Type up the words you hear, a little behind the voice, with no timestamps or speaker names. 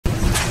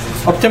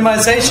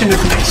optimization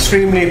is an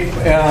extremely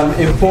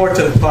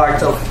important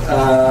part of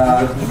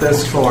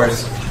this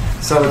course.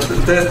 So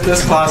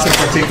this class in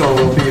particular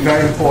will be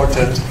very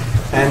important.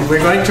 And we're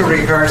going to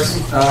rehearse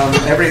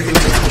everything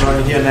that you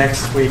learn here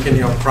next week in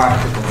your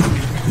practical.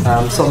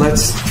 So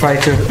let's try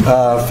to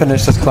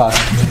finish this class.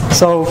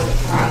 So,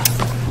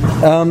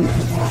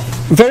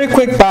 very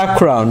quick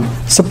background.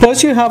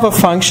 Suppose you have a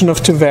function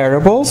of two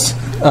variables.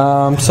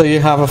 So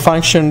you have a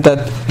function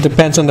that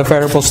depends on the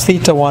variables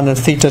θ1 and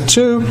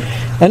θ2.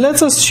 And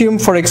let's assume,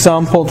 for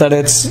example, that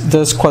it's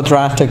this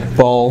quadratic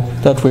ball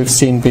that we've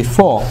seen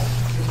before.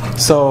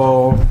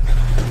 So,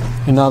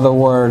 in other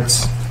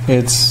words,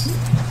 it's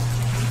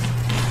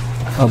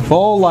a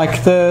ball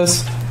like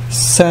this,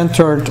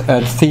 centered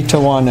at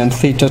θ1 and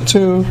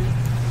θ2,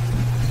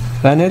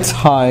 and its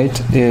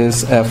height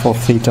is f of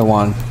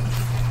θ1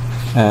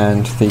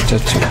 and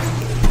θ2.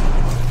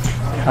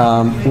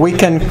 We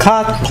can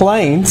cut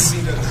planes,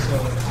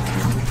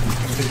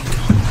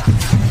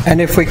 and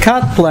if we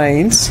cut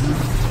planes,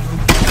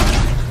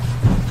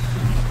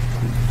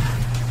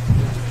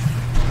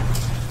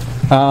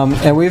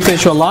 and we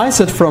visualize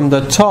it from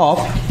the top,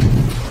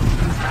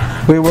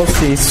 we will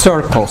see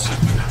circles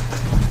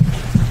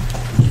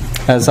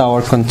as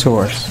our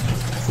contours.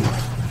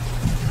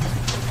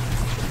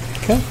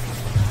 Okay.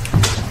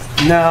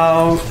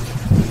 Now,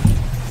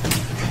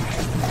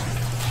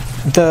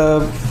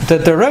 the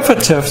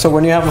derivative, so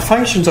when you have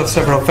functions of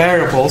several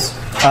variables,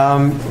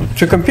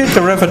 to compute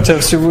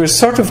derivatives, we're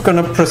sort of going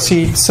to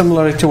proceed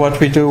similarly to what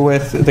we do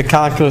with the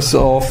calculus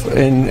of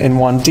in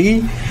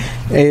 1D.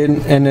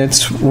 And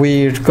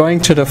we're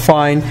going to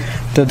define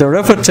the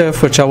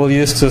derivative, which I will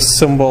use the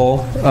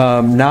symbol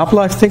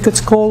nabla, I think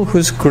it's called.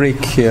 Who's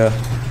Greek here?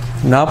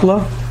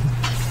 Nabla?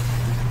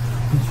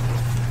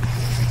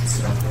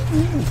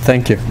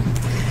 Thank you.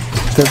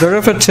 The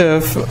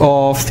derivative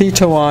of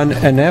θ1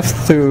 and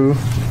f2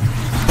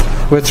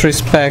 with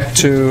respect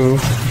to,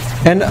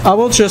 and I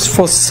will just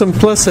for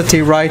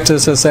simplicity write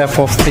this as f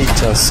of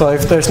θ. So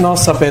if there's no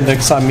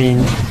subindex, I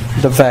mean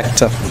the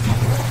vector.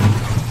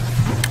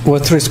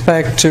 With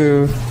respect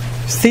to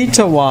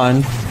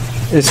θ1,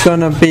 it's going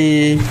to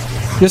be,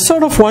 you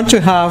sort of want to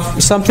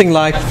have something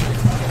like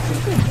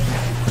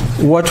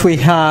what we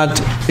had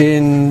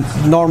in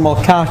normal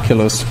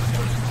calculus,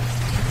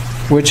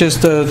 which is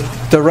the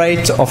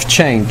rate of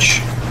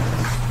change.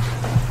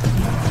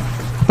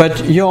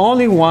 But you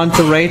only want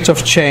the rate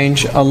of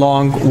change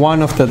along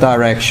one of the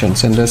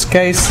directions, in this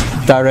case,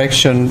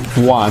 direction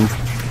 1.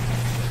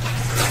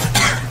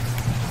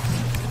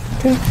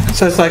 Okay.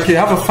 So it's like you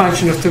have a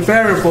function of two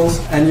variables,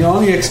 and you're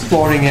only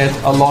exploring it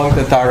along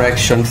the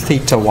direction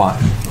θ1.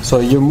 So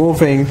you're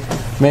moving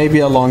maybe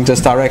along this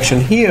direction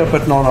here,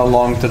 but not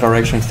along the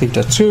direction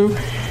θ2.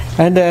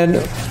 And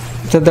then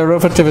the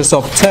derivative is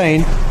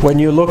obtained when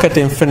you look at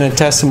the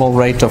infinitesimal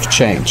rate of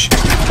change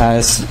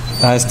as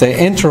the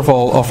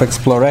interval of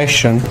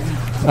exploration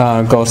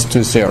goes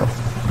to 0.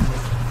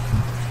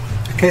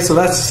 Okay, so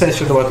that's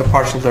essentially what the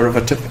partial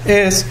derivative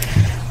is.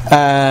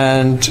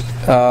 And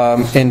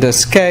in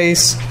this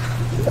case,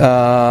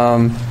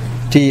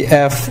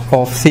 df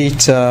of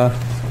θ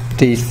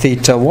d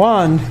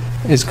θ1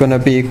 is going to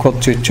be equal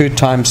to 2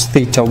 times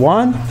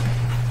θ1,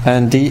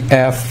 and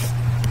df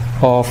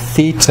of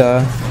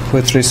θ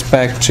with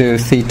respect to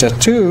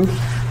θ2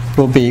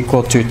 will be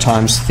equal to 2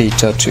 times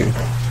θ2.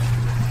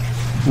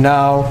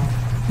 Now,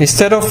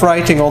 instead of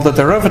writing all the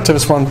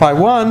derivatives one by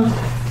one,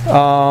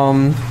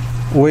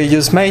 we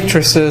use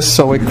matrices,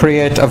 so we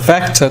create a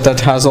vector that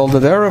has all the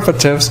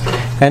derivatives,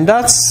 and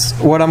that's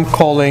what I'm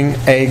calling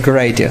a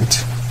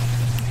gradient.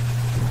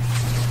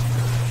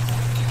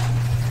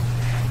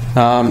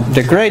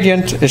 The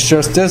gradient is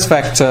just this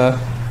vector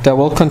that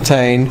will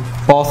contain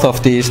both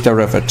of these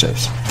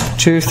derivatives,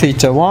 2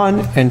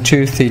 θ1 and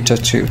 2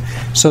 θ2.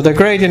 So the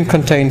gradient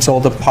contains all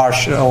the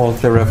partial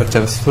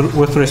derivatives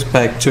with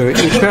respect to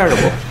each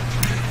variable.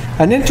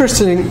 An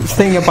interesting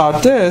thing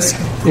about this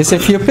is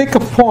if you pick a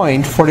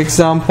point, for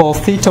example,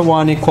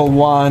 θ1 equal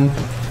 1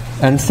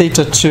 and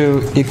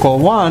θ2 equal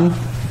 1,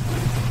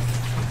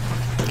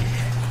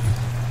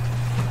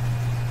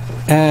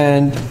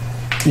 and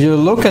you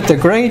look at the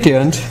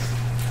gradient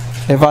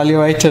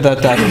evaluated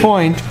at that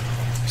point,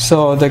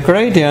 so the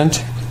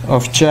gradient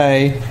of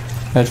j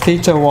at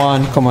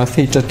θ1,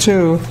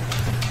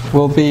 θ2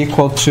 will be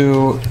equal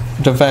to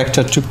the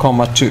vector 2,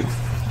 2.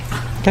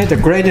 Okay, the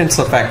gradient's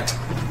a vector.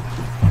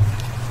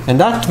 And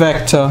that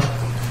vector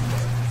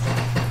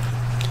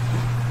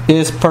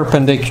is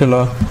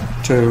perpendicular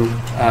to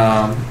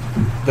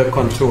the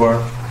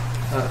contour,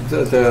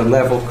 the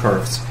level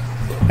curves.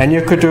 And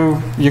you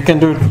can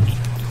do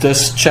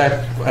this check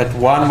at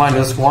 1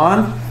 minus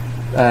 1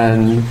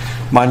 and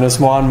minus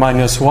 1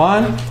 minus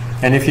 1.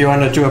 And if you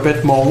want to do a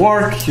bit more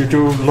work, you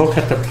do look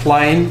at the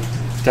plane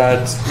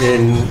that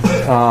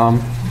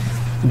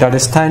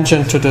is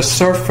tangent to the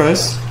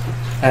surface,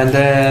 and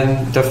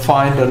then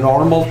define the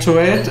normal to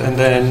it, and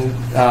then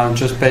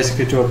just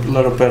basically do a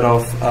little bit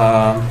of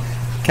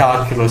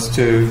calculus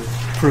to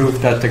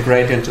prove that the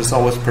gradient is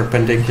always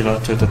perpendicular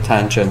to the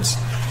tangents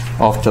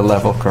of the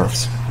level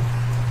curves.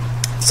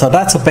 So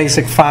that's a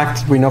basic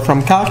fact we know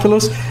from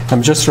calculus.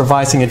 I'm just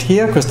revising it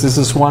here because this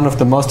is one of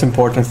the most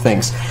important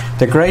things.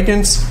 The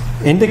gradients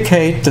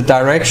indicate the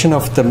direction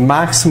of the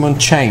maximum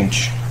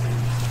change.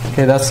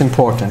 Okay, that's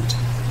important.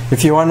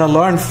 If you want to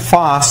learn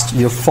fast,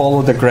 you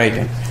follow the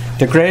gradient.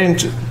 The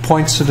gradient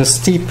points to the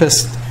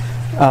steepest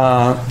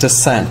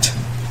descent,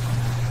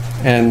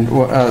 and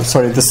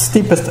the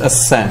steepest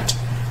ascent.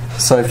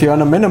 So if you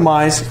want to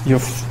minimize, you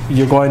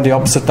go in the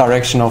opposite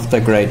direction of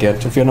the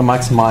gradient. If you want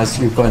to maximize,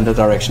 you go in the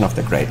direction of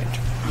the gradient.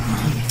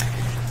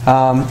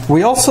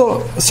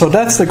 So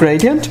that's the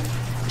gradient.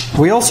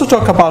 We also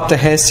talk about the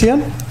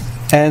Hessian,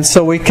 and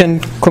so we can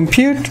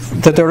compute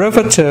the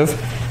derivative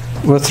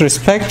with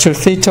respect to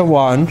theta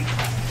 1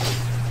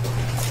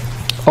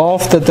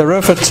 of the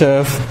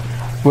derivative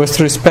with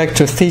respect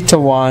to theta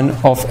 1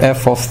 of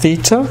f of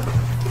theta.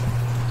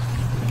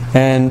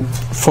 And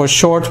for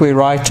short, we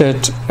write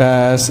it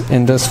as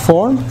in this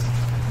form.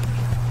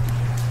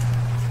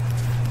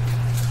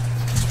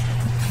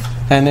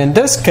 And in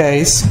this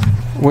case,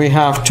 we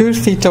have 2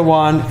 theta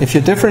 1. If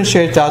you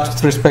differentiate that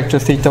with respect to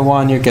theta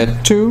 1, you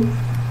get 2.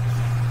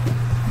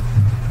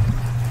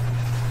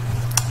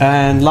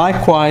 And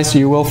likewise,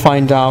 you will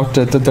find out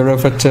that the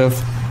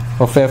derivative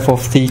of f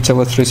of theta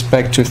with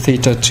respect to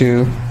theta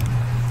 2.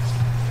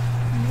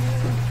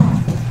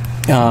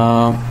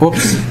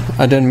 Oops,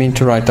 I didn't mean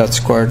to write that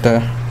square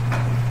there.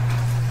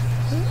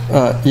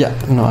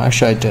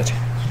 Actually I did.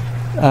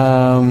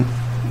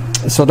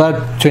 So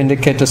that to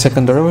indicate the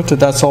second derivative,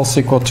 that's also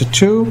equal to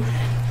 2.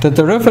 The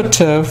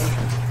derivative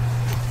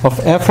of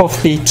f of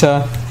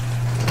theta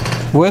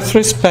with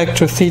respect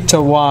to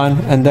theta 1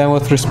 and then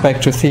with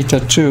respect to theta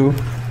 2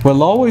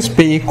 will always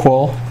be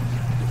equal.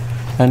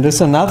 And this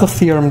is another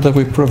theorem that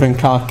we prove in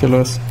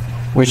calculus,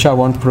 which I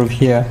won't prove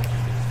here.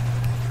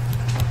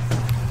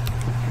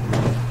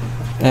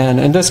 And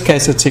in this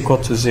case, it's equal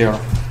to 0.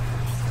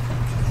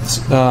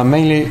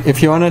 Mainly,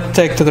 if you want to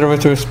take the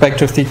derivative with respect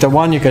to theta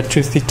 1, you get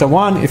 2 theta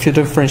 1. If you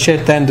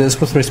differentiate then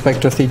this with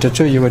respect to theta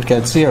 2, you would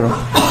get 0.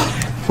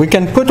 We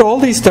can put all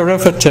these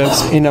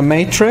derivatives in a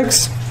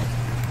matrix.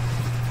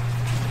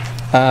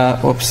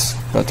 Oops,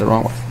 got the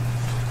wrong one.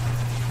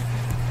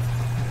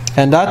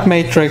 And that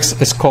matrix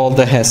is called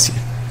the Hessian.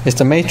 It's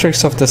the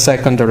matrix of the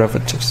second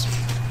derivatives.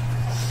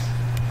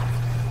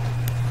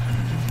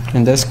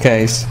 In this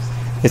case,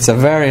 it's a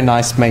very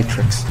nice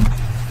matrix.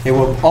 It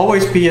will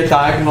always be a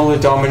diagonally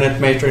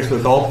dominant matrix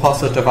with all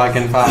positive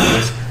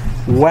eigenvalues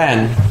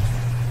when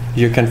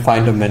you can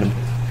find a minimum.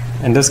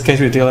 In this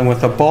case, we're dealing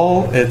with a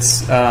ball.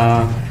 It's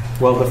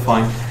well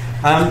defined.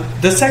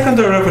 The second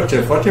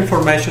derivative, what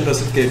information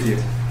does it give you?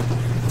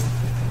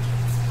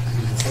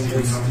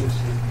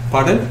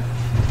 Pardon?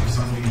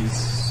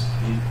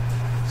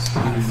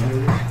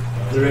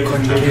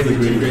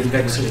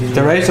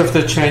 The rate of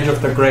the change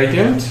of the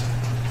gradient.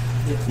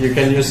 You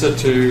can use it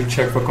to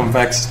check for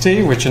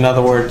convexity, which in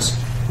other words,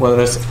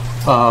 whether it's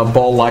a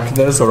ball like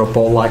this or a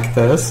ball like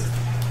this,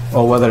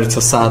 or whether it's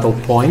a saddle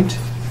point.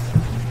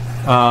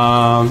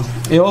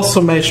 It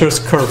also measures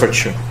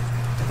curvature.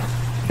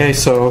 Okay,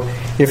 so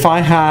if I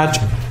had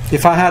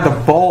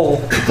a ball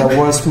that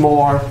was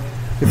more,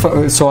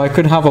 so I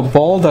could have a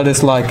ball that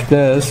is like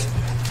this,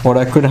 or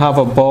I could have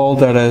a ball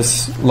that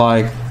is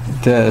like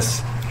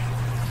this.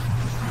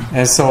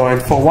 And so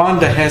for one,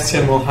 the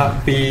Hessian will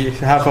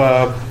have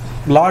a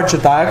larger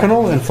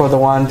diagonal, and for the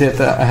one the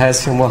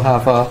Hessian will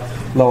have a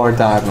lower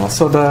diagonal.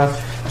 So the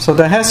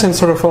Hessian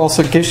sort of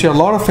also gives you a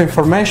lot of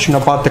information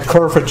about the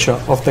curvature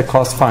of the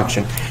cost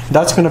function.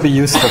 That's going to be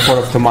useful for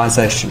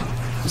optimization.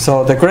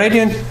 So the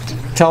gradient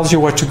tells you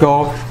where to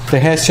go. The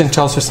Hessian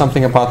tells you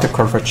something about the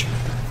curvature.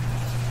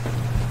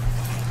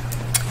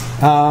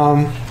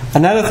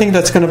 Another thing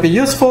that's going to be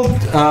useful,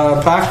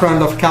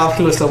 background of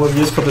calculus that we'll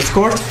use for this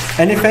course.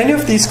 And if any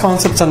of these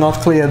concepts are not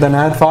clear, then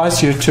I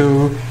advise you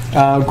to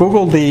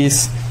Google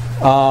these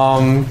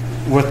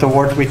with the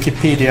word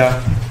Wikipedia.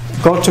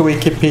 Go to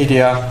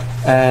Wikipedia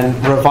and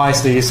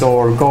revise these,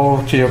 or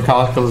go to your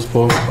calculus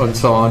book and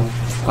so on.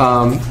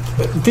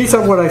 These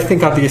are what I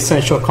think are the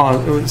essential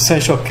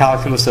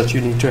calculus that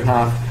you need to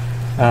have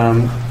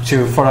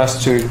for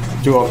us to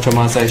do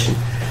optimization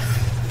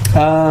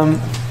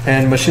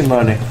and machine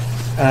learning.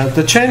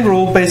 The chain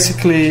rule,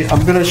 basically,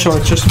 I'm going to show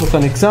it just with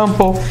an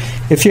example.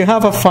 If you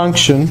have a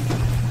function,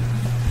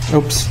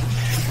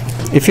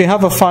 if you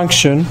have a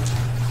function,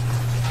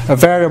 a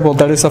variable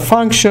that is a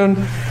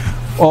function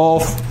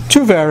of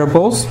 2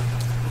 variables,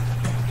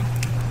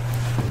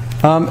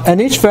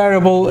 and each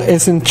variable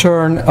is in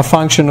turn a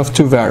function of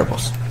 2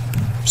 variables.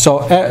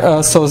 So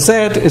z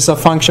is a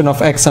function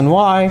of x and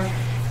y,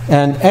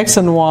 and x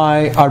and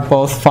y are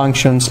both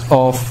functions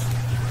of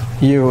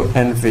u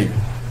and v.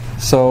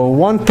 So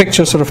one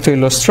picture sort of to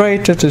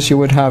illustrate it is you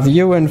would have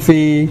u and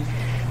v,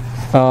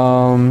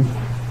 and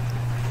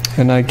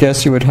I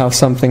guess you would have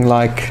something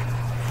like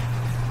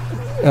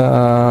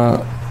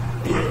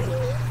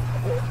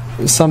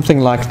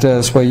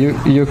this, where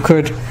you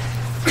could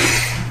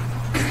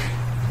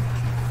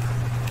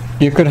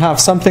have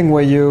something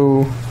where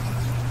you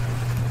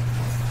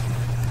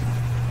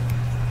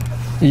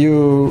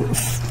you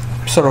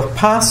sort of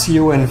pass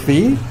u and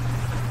v,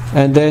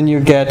 and then you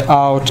get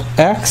out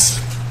x,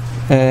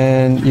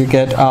 and you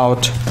get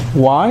out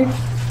y,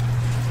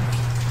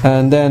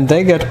 and then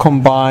they get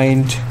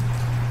combined,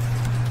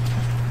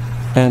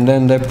 and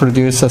then they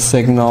produce a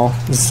signal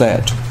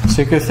z.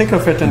 So you can think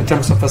of it in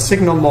terms of a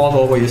signal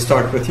model where you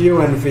start with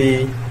u and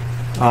v,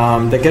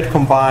 they get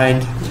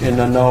combined in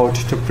a node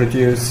to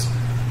produce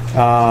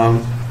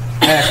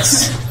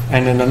x,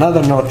 and in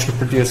another node to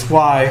produce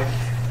y,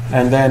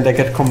 and then they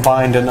get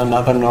combined in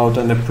another node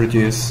and they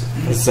produce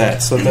z.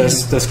 So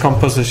there's this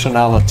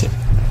compositionality.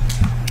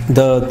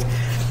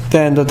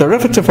 Then the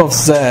derivative of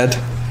z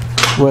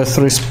with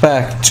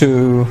respect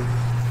to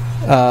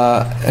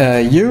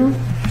u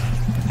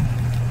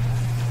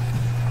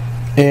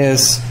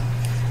is,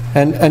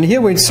 and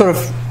here we sort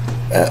of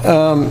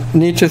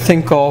need to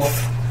think of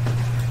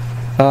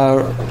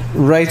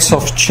rates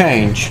of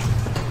change.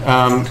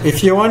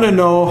 If you want to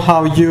know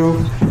how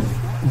u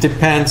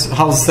depends,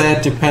 how z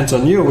depends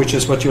on u, which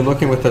is what you're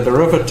looking with the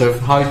derivative,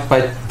 how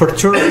by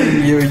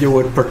perturbing u you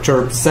would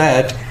perturb z,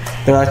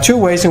 there are two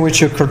ways in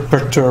which you could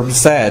perturb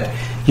z.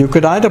 You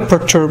could either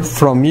perturb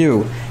from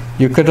u,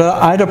 you could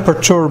either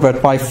perturb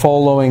it by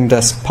following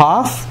this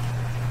path,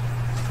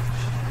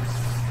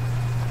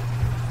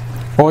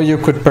 or you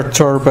could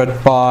perturb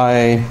it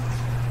by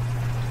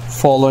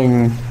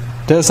following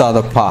this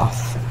other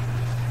path.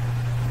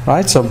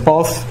 Right? So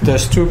both,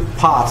 there's two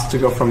paths to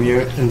go from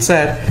u and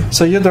z,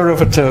 so your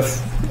derivative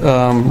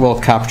will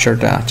capture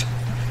that.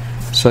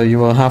 So you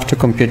will have to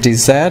compute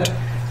dz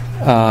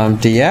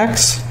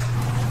dx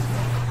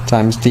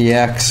times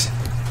dx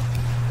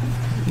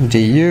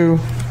du,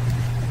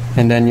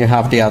 and then you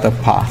have the other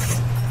path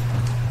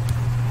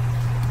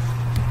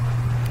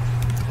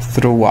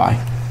through y.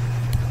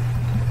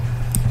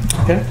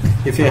 Okay?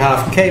 If you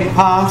have k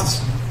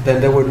paths,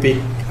 then there would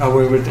be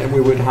we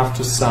would have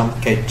to sum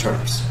k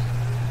terms.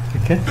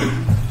 Okay,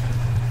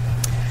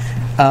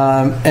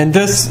 and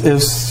this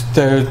is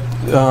the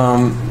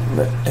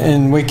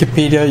in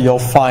Wikipedia you'll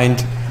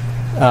find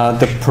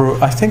the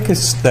proof. I think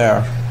it's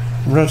there.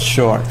 I'm not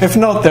sure. If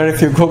not there,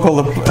 if you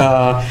Google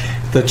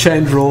the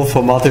chain rule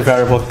for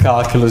multivariable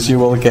calculus, you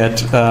will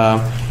get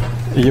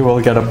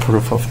a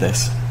proof of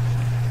this.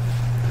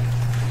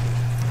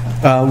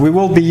 We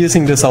will be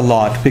using this a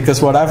lot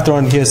because what I've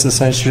drawn here is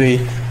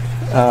essentially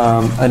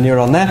a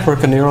neural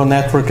network. A neural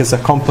network is a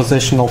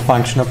compositional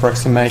function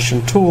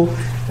approximation tool,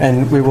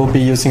 and we will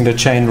be using the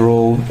chain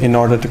rule in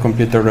order to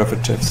compute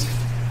derivatives.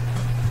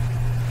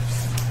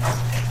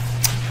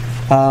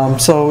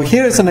 So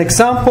here is an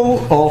example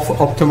of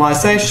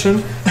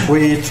optimization.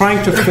 We're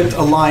trying to fit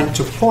a line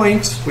to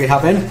points. We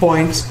have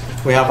endpoints.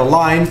 We have a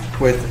line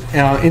with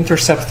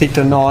intercept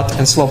theta naught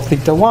and slope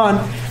theta 1.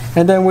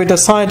 And then we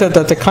decided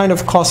that the kind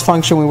of cost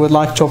function we would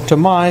like to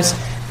optimize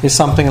is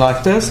something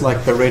like this,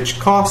 like the ridge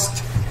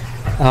cost.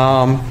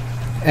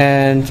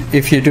 And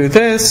if you do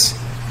this,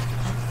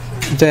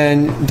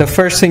 then the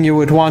first thing you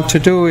would want to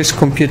do is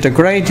compute the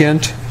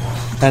gradient,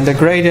 and the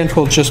gradient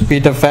will just be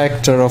the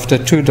vector of the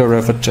two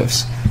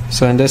derivatives.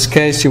 So in this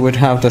case, you would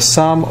have the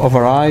sum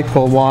over I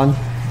equal 1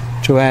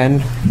 to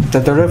n, the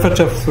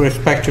derivative with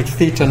respect to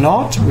theta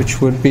naught,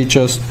 which would be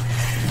just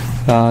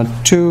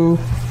 2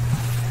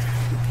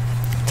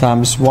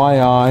 times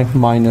yi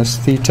minus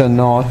theta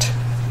naught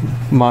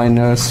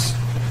minus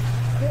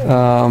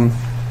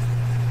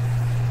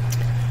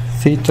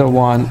theta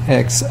 1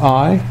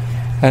 xi,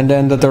 and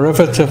then the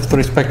derivative with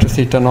respect to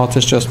theta naught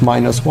is just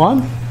minus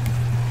 1.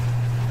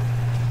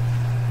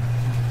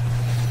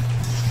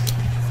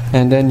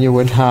 And then you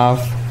would have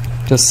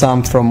the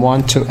sum from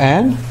 1 to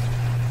n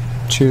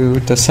to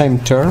the same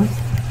term.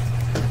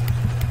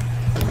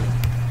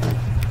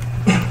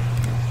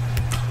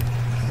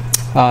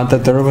 The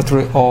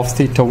derivative of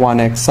theta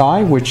 1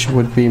 xi, which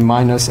would be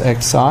minus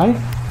xi,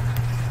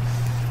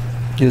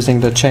 using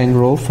the chain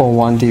rule for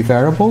 1D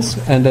variables,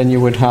 and then you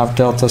would have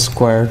delta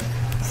squared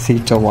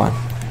theta 1.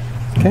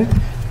 Okay,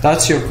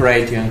 that's your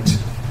gradient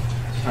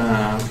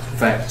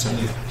vector.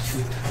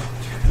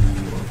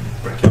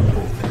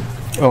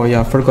 Oh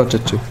yeah, I forgot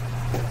it too.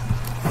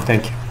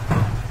 Thank you.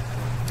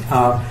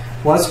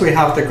 Once we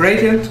have the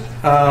gradient,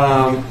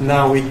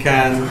 now we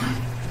can.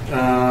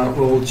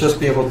 We'll just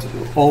be able to.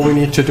 All we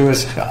need to do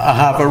is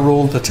have a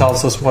rule that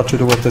tells us what to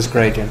do with this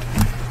gradient.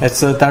 It's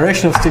the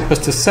direction of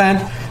steepest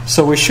descent,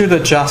 so we should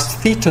adjust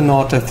theta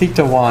naught and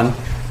theta 1,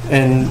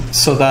 and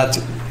so that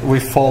we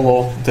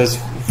follow this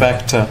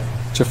vector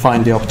to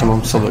find the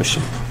optimum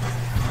solution.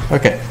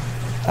 Okay.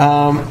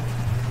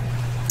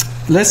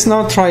 Let's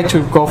now try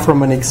to go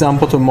from an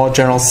example to a more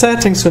general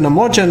setting. So in a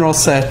more general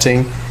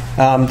setting,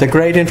 the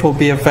gradient will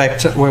be a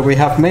vector where we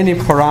have many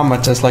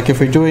parameters. Like if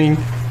we're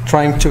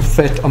trying to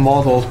fit a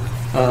model,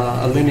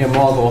 a linear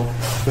model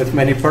with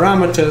many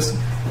parameters,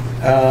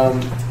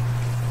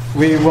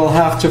 we will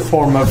have to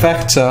form a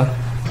vector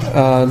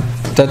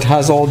that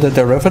has all the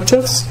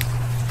derivatives.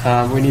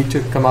 We need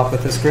to come up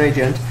with this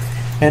gradient.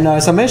 And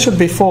as I mentioned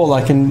before,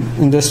 like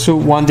in this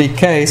 1D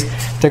case,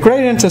 the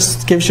gradient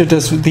just gives you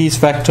these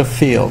vector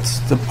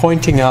fields, the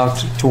pointing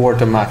out toward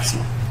the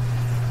maximum.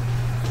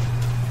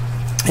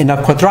 In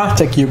a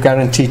quadratic, you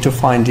guarantee to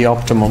find the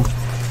optimum.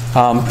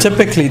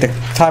 Typically, the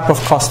type of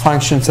cost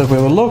functions that we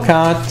will look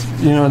at,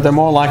 they're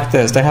more like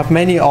this. They have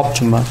many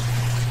optima.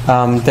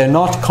 They're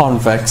not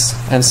convex,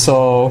 and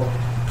so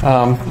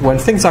when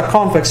things are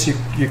convex,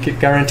 you can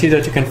guarantee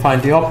that you can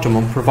find the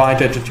optimum,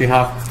 provided that you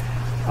have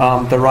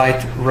the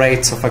right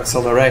rates of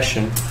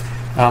acceleration,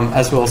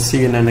 as we'll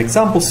see in an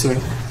example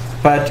soon.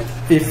 But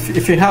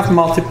if you have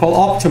multiple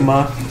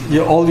optima,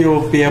 all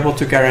you'll be able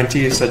to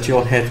guarantee is that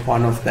you'll hit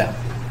one of them.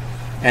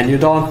 And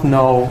you'll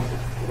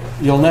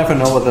never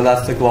know whether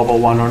that's the global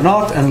one or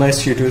not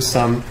unless you do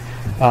some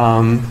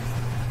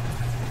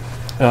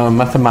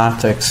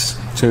mathematics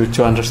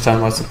to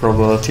understand what's the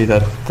probability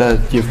that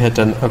you've hit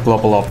a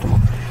global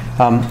optimum.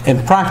 In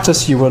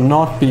practice, you will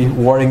not be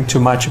worrying too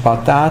much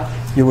about that.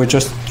 You would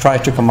just try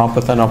to come up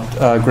with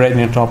a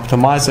gradient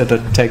optimizer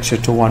that takes you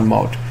to one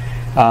mode.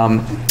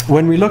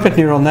 When we look at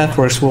neural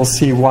networks, we'll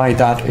see why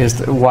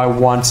why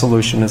one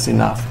solution is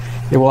enough.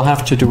 It will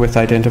have to do with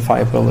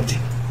identifiability.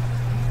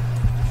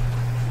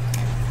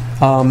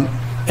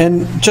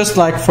 And just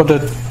like for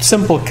the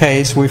simple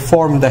case, we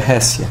form the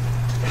Hessian.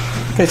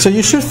 Okay, so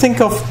you should think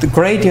of the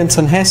gradients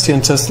and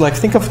Hessians as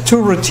think of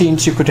two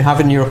routines you could have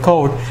in your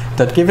code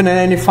that given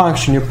any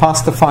function, you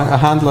pass a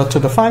handler to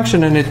the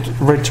function and it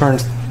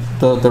returns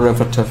the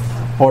derivative,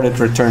 or it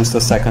returns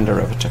the second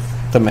derivative,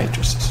 the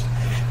matrices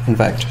and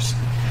vectors.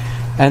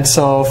 And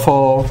so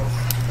for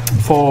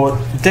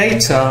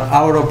data,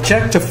 our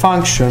objective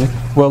function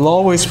will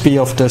always be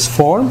of this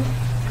form.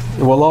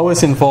 It will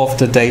always involve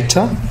the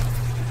data.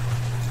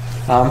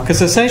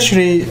 Because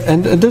essentially,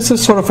 and this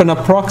is sort of an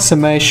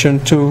approximation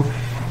to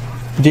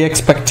the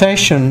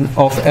expectation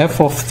of f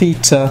of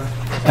theta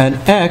and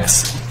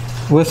x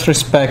with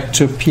respect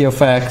to p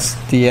of x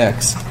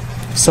dx.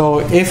 So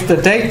if the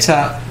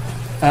data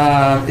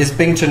is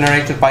being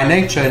generated by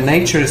nature, and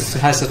nature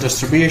has a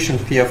distribution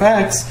p of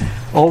x,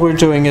 all we're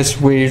doing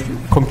is we're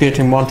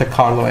computing Monte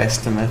Carlo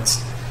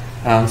estimates.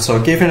 So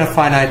given a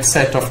finite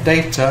set of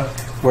data,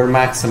 we're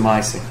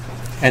maximizing.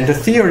 And the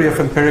theory of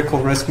empirical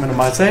risk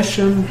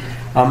minimization,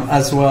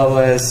 as well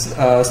as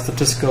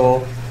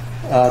statistical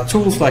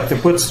tools like the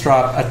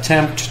bootstrap,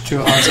 attempt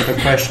to answer the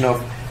question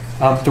of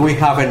do we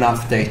have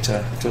enough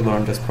data to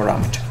learn this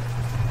parameter?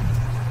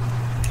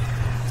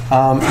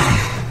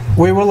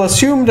 We will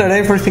assume that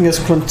everything is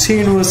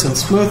continuous and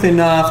smooth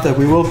enough that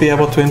we will be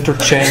able to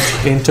interchange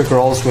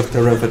integrals with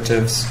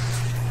derivatives.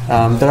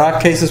 There are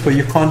cases where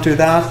you can't do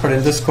that, but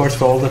in this course,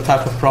 for all the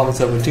type of problems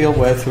that we deal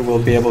with, we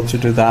will be able to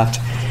do that.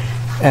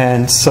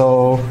 And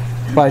so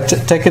by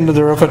taking the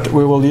derivative,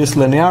 we will use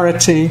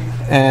linearity,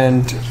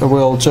 and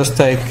we'll just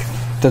take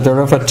the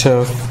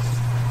derivative.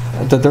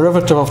 The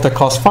derivative of the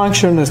cost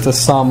function is the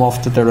sum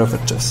of the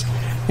derivatives.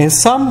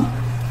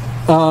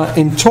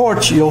 In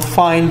Torch, you'll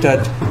find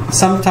that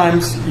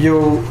sometimes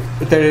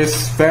there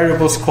is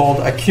variables called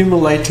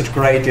accumulated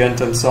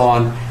gradient and so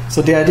on.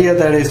 So the idea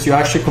there is you're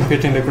actually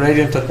computing the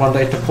gradient at one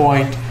data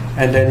point,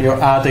 and then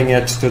you're adding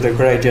it to the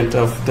gradient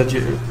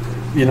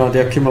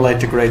the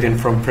accumulated gradient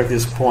from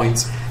previous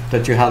points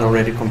that you had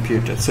already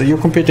computed. So you're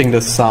computing the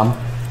sum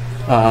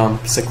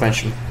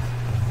sequentially.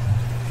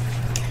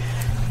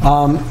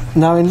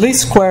 Now in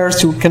least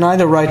squares, you can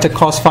either write a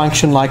cost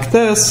function like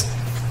this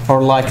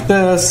or like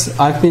this.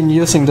 I've been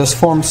using this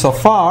form so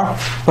far,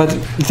 but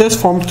this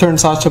form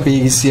turns out to be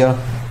easier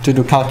to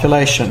do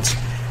calculations,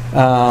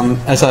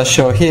 as I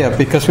show here,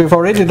 because we've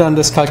already done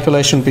this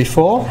calculation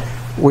before.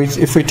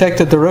 If we take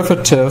the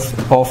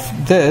derivative of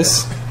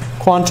this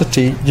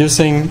quantity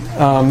using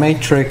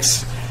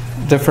matrix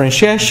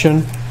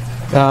differentiation,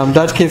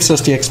 that gives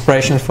us the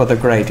expression for the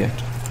gradient.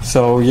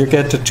 So you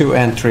get the two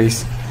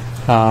entries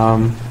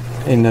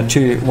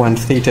when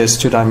theta is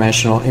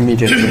two-dimensional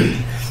immediately.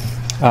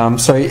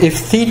 So if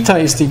theta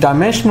is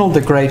d-dimensional,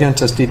 the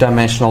gradient is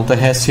d-dimensional. The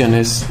Hessian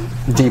is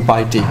d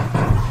by d.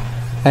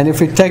 And if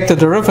we take the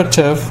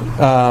derivative,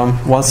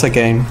 once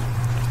again,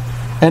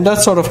 and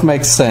that sort of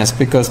makes sense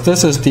because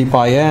this is d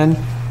by n,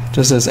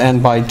 this is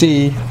n by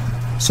d,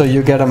 so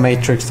you get a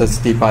matrix that's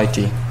d by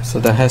d. So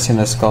the Hessian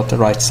has got the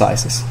right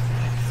sizes.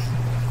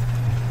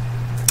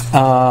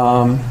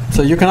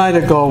 So you can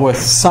either go with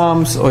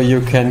sums or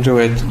you can do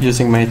it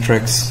using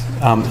matrix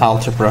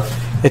algebra.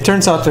 It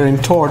turns out that in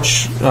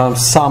Torch,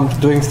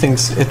 doing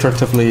things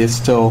iteratively is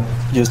still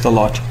used a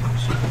lot.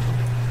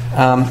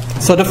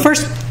 So the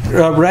first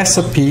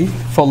recipe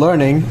for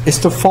learning is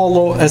to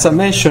follow, as I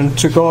mentioned,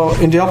 to go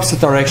in the opposite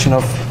direction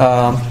of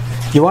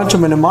you want to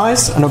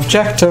minimize an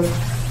objective,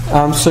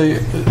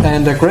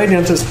 and the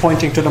gradient is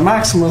pointing to the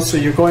maximum, so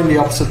you go in the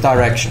opposite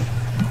direction.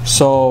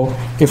 So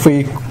if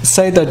we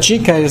say that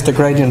gk is the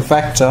gradient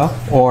vector,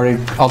 or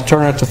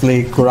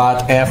alternatively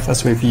grad f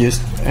as we've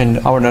used in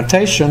our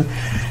notation,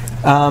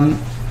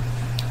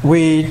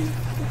 we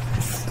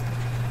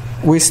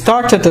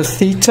start at a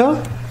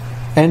theta,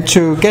 and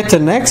to get the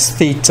next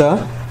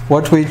theta,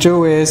 what we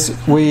do is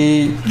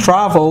we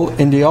travel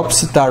in the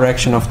opposite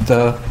direction of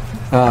the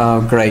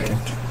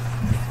gradient,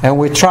 and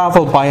we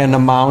travel by an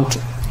amount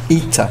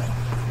eta.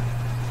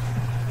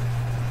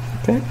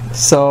 Okay,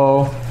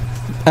 so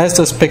as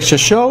this picture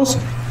shows,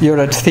 you're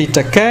at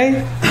theta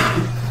k,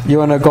 you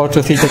want to go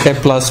to theta k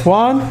plus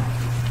 1,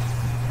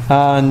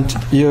 and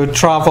you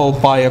travel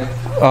by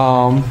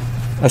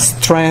a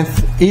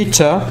strength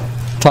eta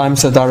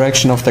times the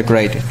direction of the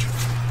gradient.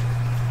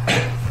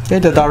 Okay,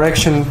 the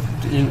direction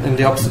in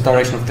the opposite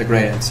direction of the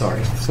gradient,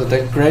 sorry. So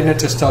the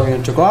gradient is telling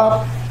you to go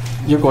up,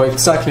 you go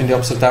exactly in the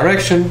opposite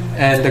direction,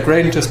 and the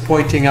gradient is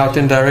pointing out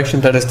in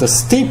direction that is the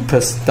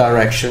steepest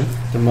direction,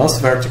 the most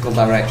vertical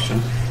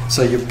direction.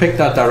 So you pick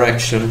that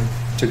direction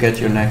to get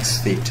your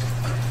next theta,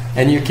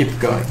 and you keep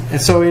going. And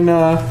so in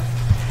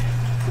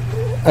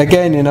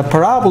again, in a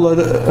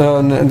parabola,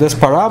 in this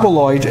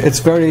paraboloid, it's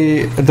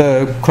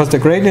because the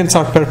gradients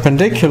are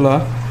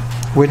perpendicular,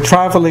 we're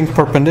traveling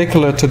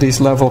perpendicular to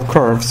these level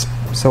curves.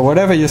 So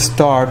whatever you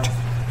start,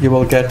 you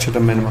will get to the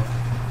minimum.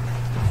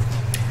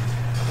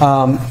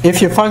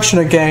 If your function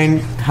again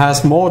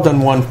has more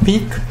than one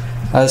peak,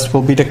 as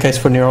will be the case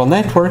for neural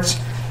networks,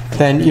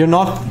 then you're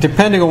not,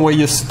 depending on where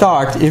you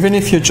start, even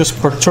if you just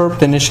perturb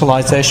the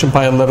initialization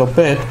by a little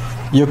bit,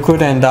 you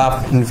could end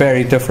up in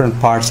very different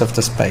parts of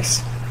the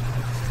space.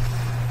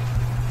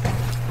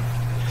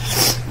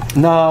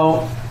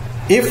 Now,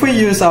 if we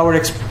use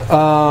our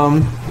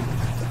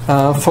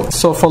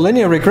so for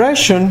linear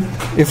regression,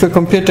 if we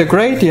compute the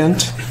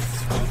gradient,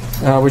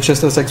 which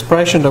is this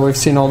expression that we've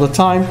seen all the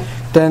time,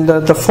 then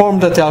the form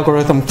that the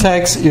algorithm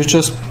takes, you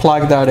just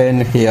plug that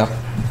in here.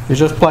 You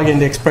just plug in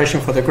the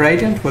expression for the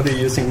gradient, whether you're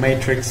using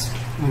matrix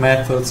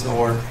methods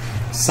or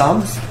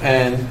sums,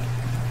 and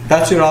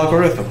that's your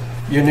algorithm.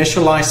 You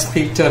initialize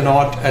theta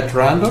naught at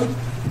random,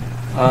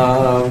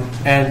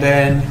 and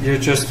then you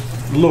just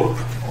loop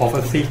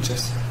over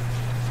thetas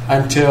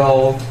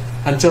until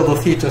the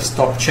thetas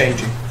stop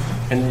changing,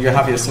 and you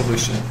have your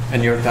solution,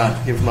 and you're done.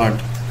 You've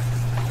learned.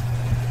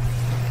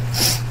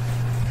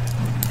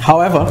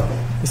 However,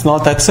 it's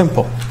not that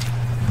simple,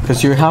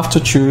 because you have to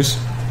choose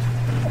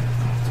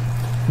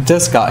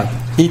this guy,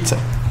 eta.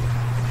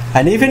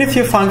 And even if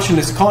your function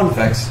is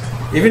convex,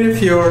 even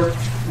if you're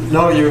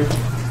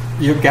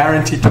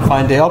guaranteed to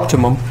find the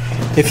optimum,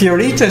 if your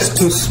eta is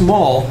too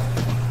small,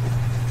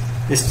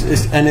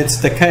 and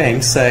it's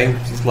decaying, say,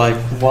 it's like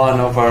 1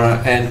 over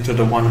n to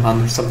the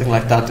 100, something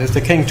like that, it's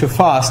decaying too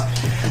fast,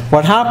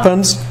 what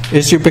happens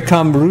is you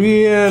become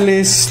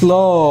really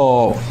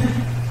slow.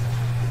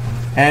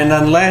 And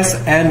unless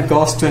n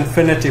goes to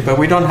infinity, but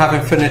we don't have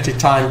infinity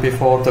time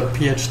before the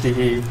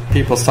PhD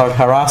people start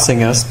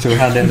harassing us to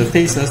hand in the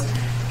thesis,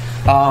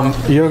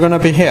 you're going to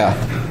be here,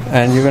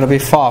 and you're going to be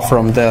far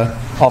from the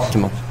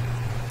optimum.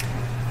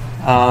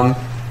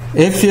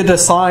 If you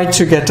decide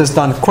to get this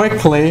done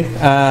quickly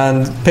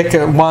and pick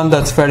one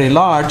that's very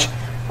large,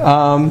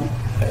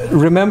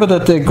 remember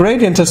that the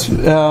gradient is,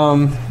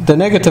 the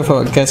negative,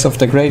 I guess, of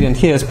the gradient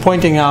here is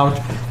pointing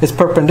out, it's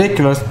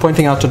perpendicular, it's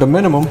pointing out to the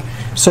minimum.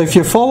 So if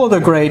you follow the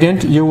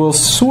gradient, you will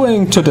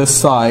swing to the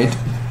side,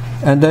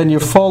 and then you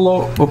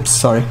follow,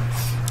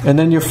 and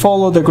then you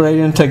follow the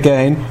gradient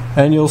again,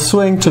 and you'll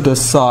swing to the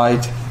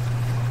side.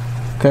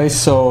 Okay,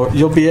 so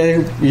you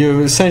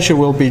essentially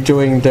will be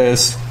doing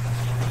this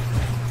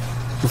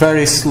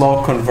very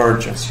slow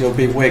convergence. You'll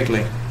be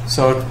wiggling.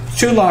 So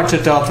too large a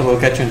delta will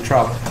get you in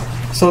trouble.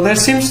 So there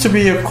seems to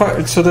be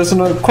there's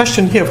a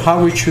question here of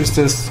how we choose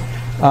this,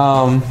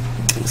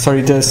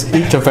 this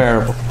eta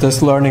variable,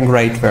 this learning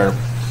rate variable.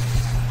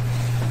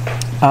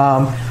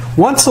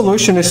 One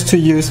solution is to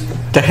use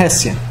the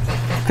Hessian,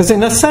 because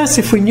in a sense,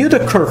 if we knew the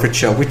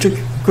curvature, we could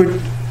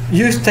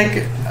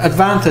take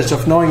advantage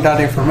of knowing that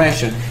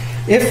information.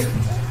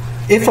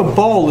 If a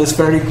ball is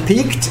very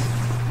peaked,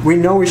 we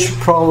know we should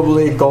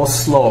probably go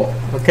slow,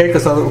 okay?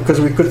 Because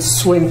we could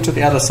swing to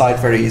the other side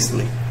very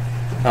easily,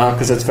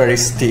 because it's very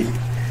steep.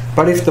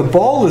 But if the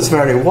ball is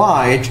very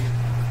wide,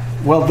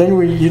 well, then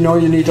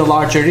you need a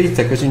larger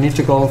eta, because you need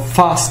to go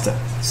faster.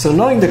 So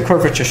knowing the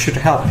curvature should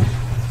help you.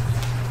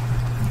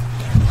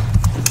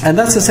 And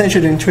that's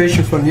essentially the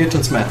intuition for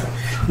Newton's method.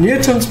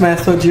 Newton's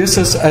method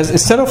uses,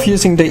 instead of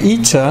using the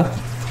eta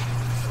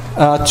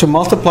to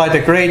multiply the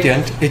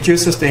gradient, it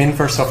uses the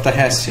inverse of the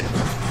Hessian.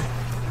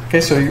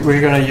 Okay, so we're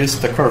going to use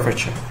the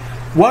curvature.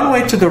 One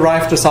way to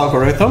derive this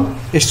algorithm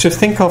is to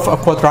think of a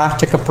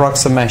quadratic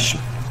approximation.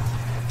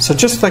 So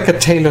just like a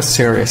Taylor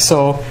series.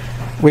 So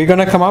we're going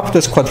to come up with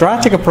this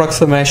quadratic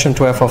approximation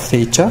to f of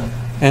theta.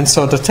 And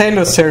so the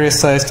Taylor series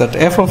says that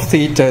f of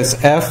theta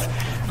is f.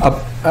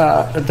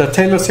 The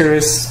Taylor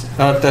series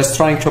that's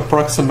trying to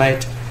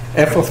approximate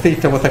f of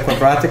theta with a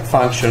quadratic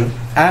function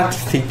at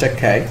theta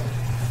k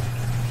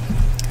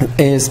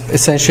is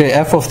essentially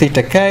f of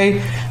theta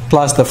k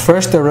plus the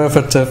first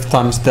derivative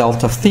times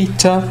delta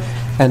theta,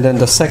 and then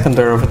the second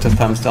derivative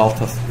times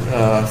delta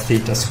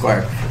theta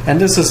squared. And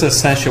this is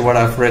essentially what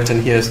I've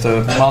written here is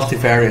the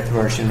multivariate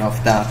version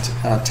of that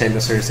Taylor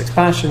series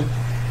expansion.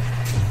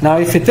 Now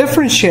if you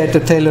differentiate the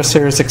Taylor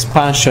series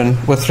expansion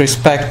with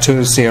respect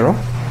to 0,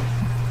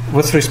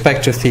 with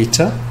respect to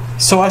theta,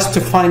 so as to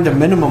find the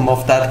minimum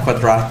of that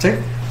quadratic.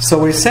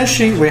 So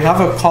essentially we have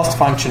a cost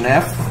function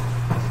f,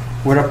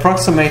 we're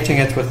approximating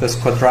it with this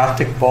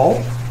quadratic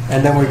ball,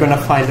 and then we're going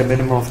to find the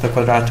minimum of the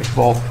quadratic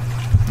ball.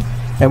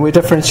 And we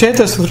differentiate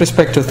this with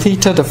respect to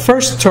theta. The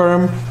first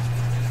term,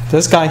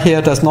 this guy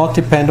here, does not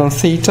depend on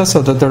theta,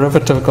 so the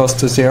derivative goes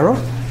to 0.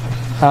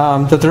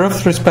 The derivative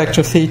with respect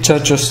to theta,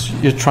 just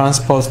you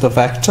transpose the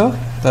vector.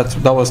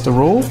 That was the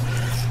rule.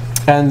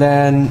 And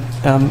then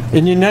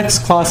in your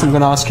next class, I'm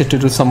going to ask you to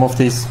do some of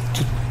these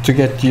to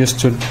get used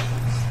to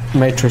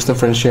matrix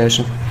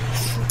differentiation.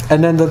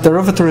 And then the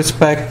derivative with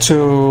respect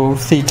to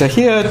theta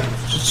here,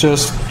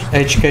 just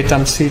hk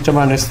times theta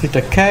minus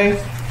theta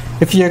k.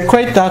 If you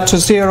equate that to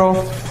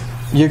 0,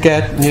 you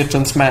get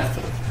Newton's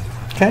method.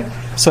 Okay?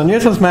 So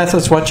Newton's method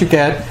is what you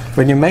get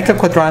when you make a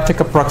quadratic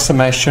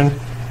approximation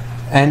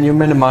and you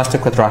minimize the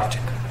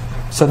quadratic.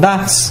 So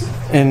that's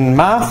in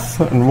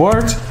math and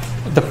words.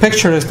 The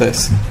picture is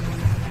this.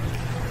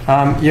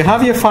 You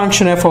have your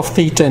function f of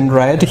theta in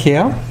red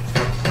here.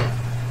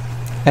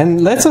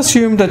 And let's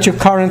assume that you're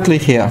currently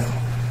here.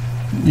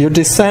 You're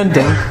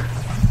descending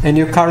and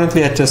you're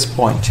currently at this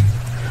point.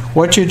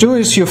 What you do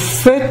is you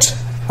fit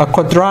a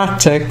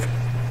quadratic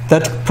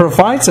that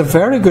provides a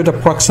very good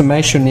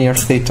approximation near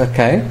theta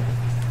k.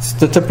 It's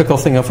the typical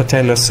thing of a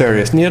Taylor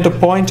series. Near the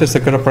point is a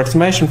good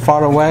approximation.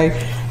 Far away,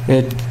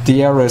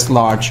 the error is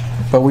large.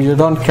 But we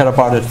don't care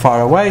about it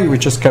far away, we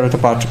just care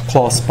about it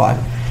close by.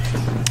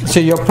 So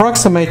you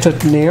approximate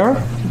it near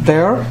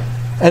there,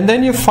 and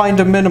then you find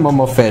the minimum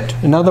of it.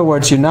 In other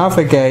words, you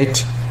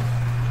navigate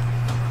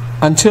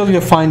until you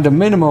find the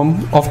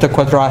minimum of the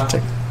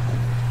quadratic.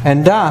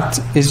 And that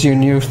is your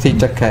new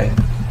theta k.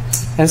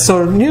 And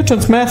so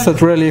Newton's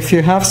method, really, if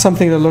you have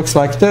something that looks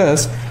like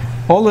this,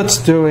 all it's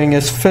doing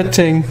is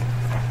fitting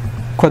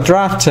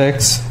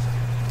quadratics.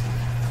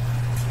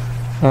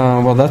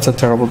 Well, that's a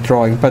terrible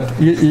drawing, but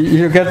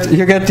you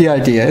get the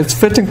idea. It's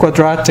fitting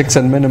quadratics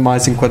and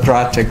minimizing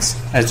quadratics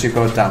as you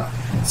go down.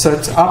 So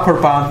it's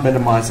upper bound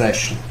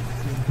minimization.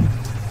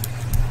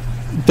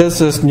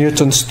 This is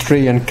Newton's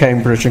tree in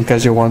Cambridge, in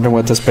case you're wondering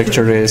what this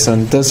picture is.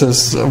 And this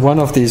is, one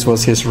of these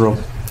was his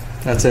room.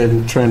 That's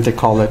in Trinity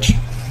College.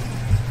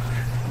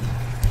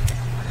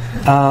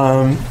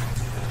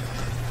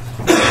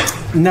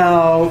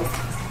 Now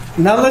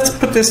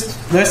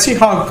let's see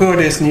how good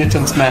is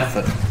Newton's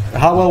method.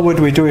 How well would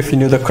we do if you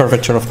knew the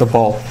curvature of the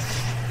ball?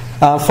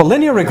 For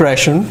linear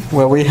regression,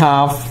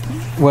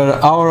 where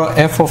our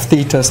f of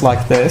theta is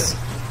like this,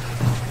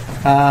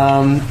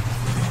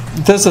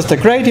 this is the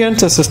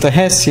gradient, this is the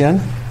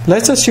Hessian.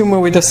 Let's assume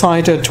we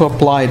decided to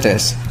apply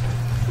this,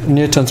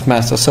 Newton's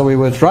method. So we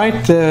would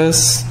write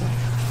this,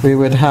 we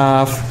would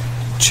have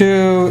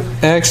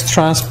 2x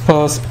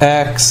transpose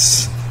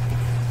x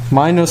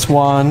minus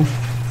 1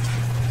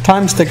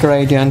 times the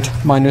gradient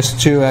minus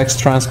 2x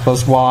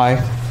transpose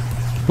y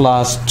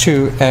plus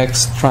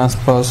 2x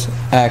transpose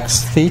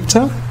x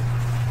theta.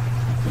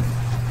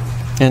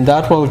 And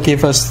that will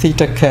give us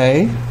theta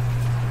k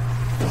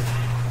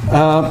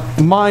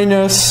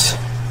minus,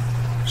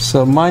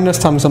 so minus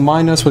times a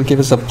minus will give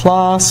us a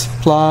plus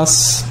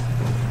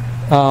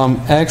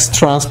x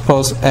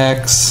transpose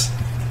x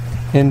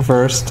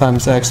inverse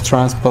times x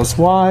transpose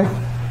y,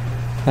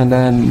 and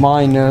then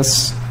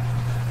minus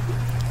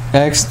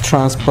x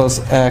transpose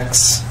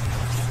x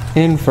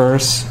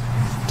inverse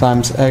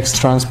times x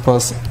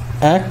transpose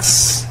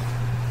x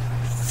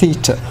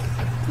theta.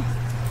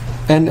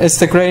 And it's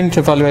the gradient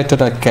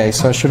evaluated at k,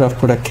 so I should have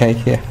put a k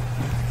here.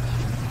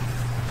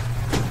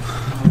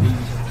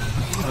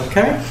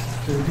 Okay?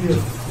 Should it be a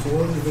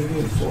 4?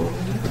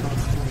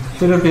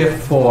 Should it be a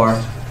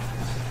 4?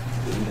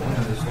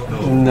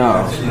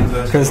 No,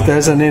 because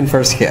there's an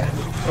inverse here.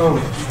 Oh.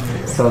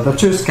 So the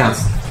two's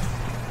cancel.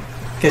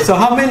 Okay, so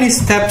how many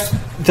steps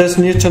does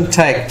Newton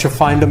take to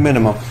find the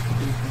minimum?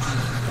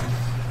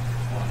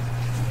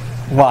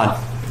 1.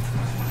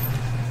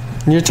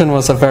 Newton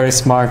was a very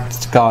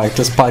smart guy,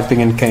 despite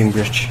being in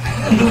Cambridge.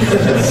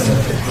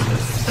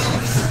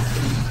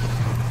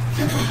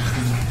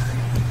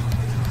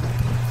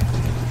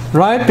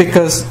 Right,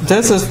 because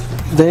this is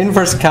the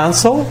inverse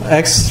cancel,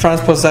 x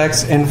transpose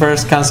x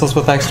inverse cancels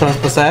with x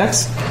transpose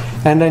x,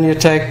 and then you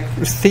take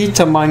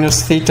theta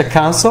minus theta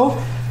cancel,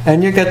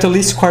 and you get the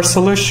least square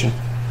solution.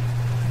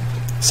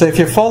 So if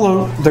you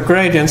follow the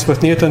gradients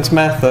with Newton's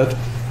method,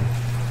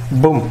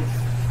 boom,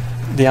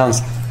 the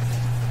answer.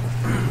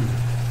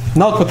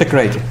 Not with the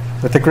gradient.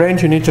 With the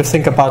gradient you need to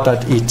think about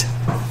that eta.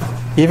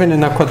 Even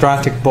in a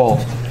quadratic ball,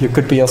 you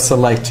could be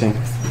oscillating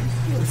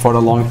for a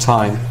long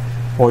time,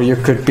 or you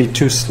could be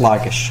too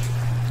sluggish.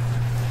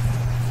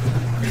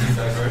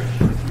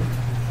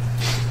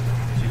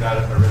 You got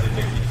a really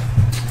big eta.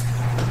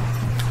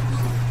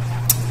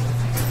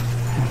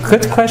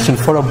 Good question.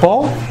 For a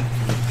ball? I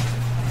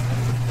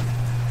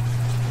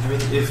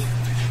mean, if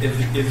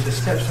the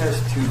step size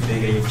is too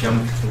big and you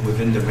jump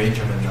within the range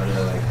of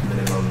another like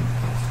minimum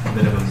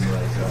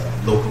like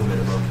local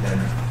minimum, then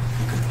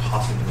you could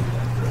possibly.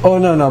 Oh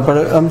no,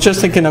 but I'm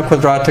just thinking a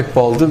quadratic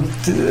ball.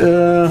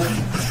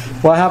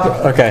 What happens?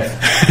 Okay,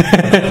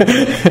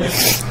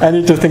 I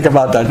need to think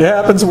about that. It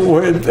happens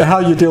with how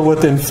you deal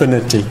with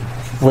infinity.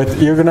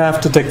 You're going to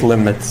have to take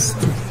limits.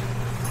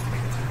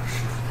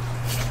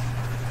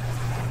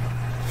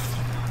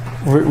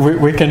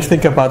 we can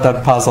think about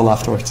that puzzle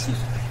afterwards.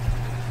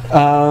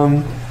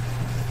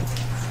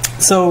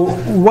 So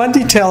one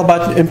detail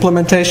about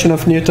implementation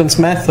of Newton's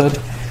method.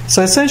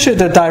 So essentially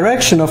the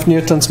direction of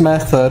Newton's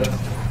method,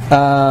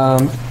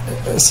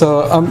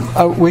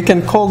 we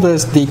can call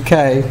this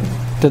dk,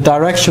 the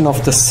direction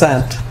of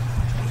descent.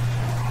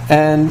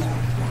 And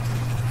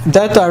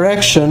that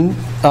direction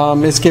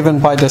is given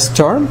by this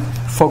term.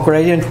 For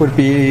gradient would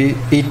be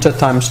eta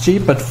times g,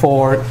 but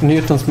for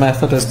Newton's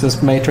method is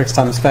this matrix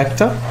times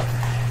vector.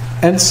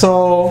 And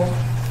so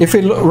if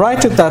we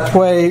write it that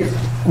way,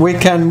 we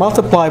can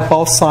multiply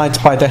both sides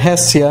by the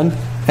Hessian,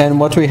 and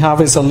what we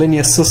have is a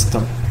linear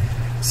system.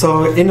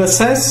 So in a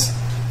sense,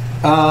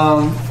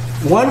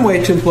 one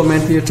way to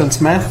implement Newton's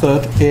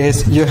method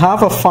is you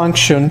have a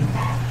function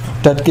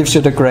that gives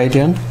you the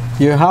gradient,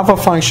 you have a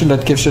function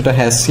that gives you the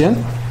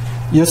Hessian,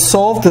 you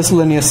solve this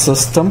linear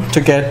system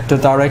to get the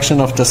direction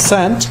of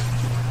descent,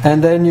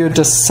 and then you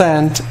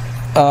descend.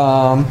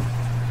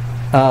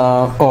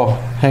 Oh,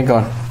 hang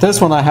on.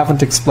 This one I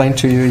haven't explained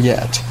to you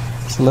yet.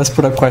 So let's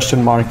put a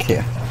question mark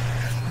here.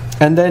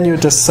 And then you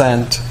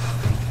descend.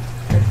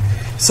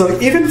 So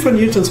even for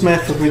Newton's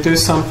method, we do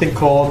something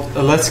called,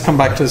 let's come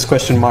back to this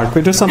question mark.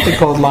 We do something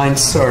called line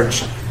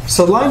search.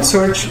 So line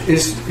search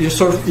is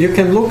you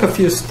can look a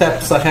few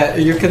steps ahead.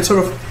 You can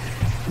sort of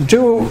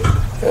do,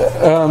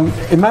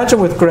 imagine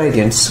with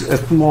gradients,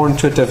 it's more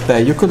intuitive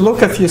there. You could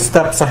look a few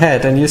steps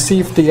ahead and you see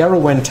if the arrow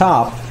went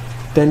up,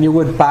 then you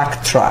would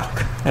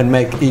backtrack and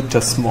make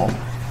eta small.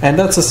 And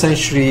that's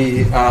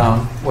essentially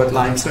what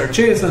line search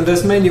is, and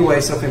there's many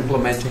ways of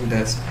implementing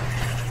this.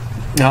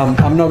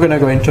 I'm not going to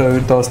go into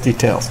those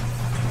details.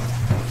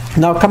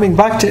 Now coming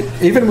back to,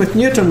 even with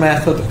Newton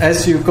method,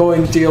 as you go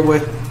and deal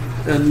with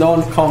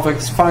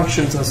non-convex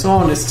functions and so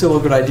on, it's still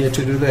a good idea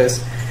to do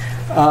this.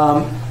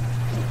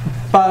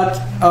 But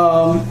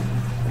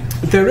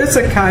there is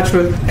a catch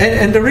with,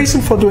 and the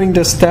reason for doing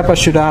this step, I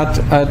should add,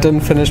 I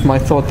didn't finish my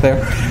thought there,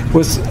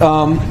 was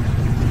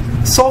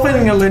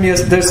solving a linear,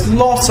 there's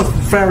lots of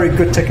very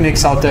good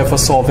techniques out there for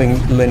solving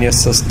linear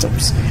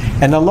systems.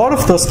 And a lot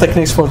of those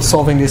techniques for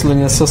solving these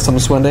linear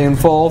systems, when they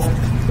involve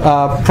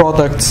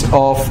products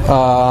of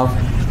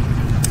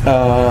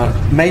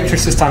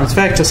matrices times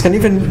vectors,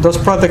 those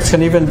products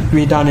can even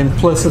be done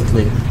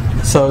implicitly.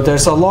 So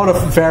there's a lot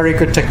of very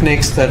good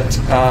techniques that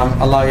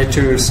allow you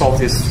to solve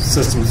these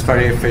systems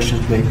very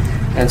efficiently,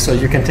 and so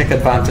you can take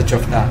advantage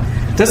of that.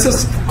 This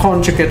is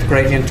conjugate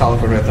gradient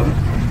algorithm,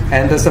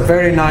 and there's a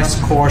very nice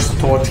course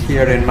taught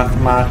here in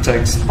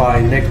mathematics by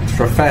Nando de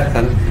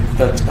Freitas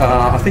that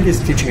I think he's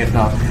teaching it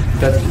now,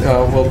 that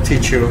will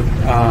teach you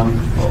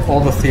all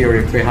the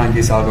theory behind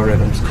these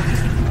algorithms.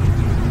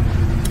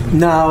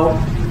 Now,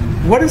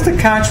 what is the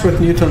catch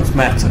with Newton's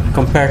method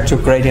compared to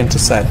gradient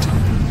descent?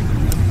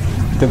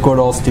 The good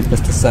old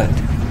steepest descent.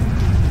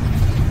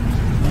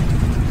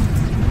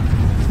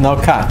 No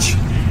catch.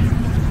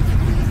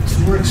 It's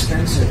more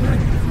expensive,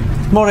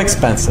 right? More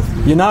expensive.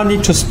 You now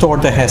need to store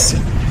the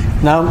Hessian.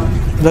 Now,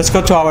 let's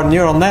go to our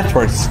neural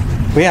networks.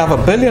 We have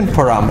 1 billion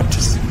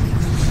parameters.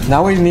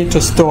 Now we need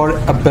to store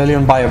 1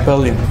 billion by 1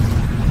 billion.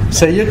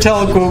 So you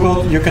tell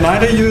Google, you can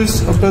either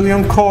use 1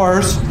 billion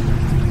cores,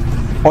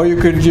 or you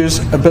could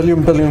use 1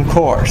 billion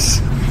cores.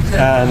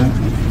 And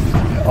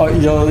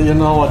you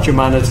know what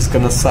humanity is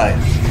going to say.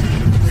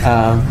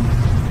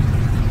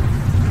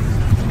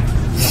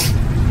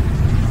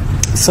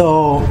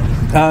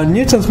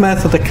 Newton's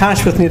method, the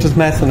catch with Newton's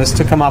method is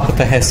to come up with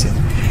a Hessian.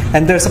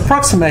 And there's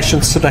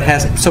approximations to the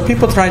Hessian. So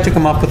people try to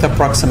come up with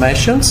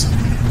approximations.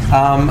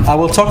 I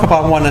will talk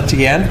about one at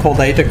the end called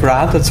eta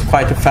grad that's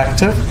quite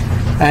effective.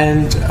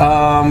 And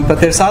but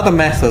there's other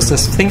methods.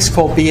 There's things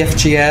called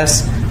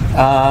BFGS.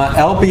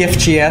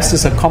 LBFGS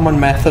is a common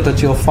method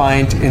that you'll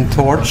find in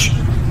Torch.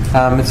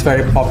 It's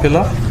very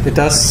popular. It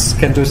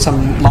can do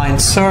some line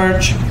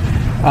search,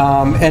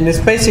 and it's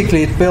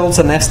basically, it builds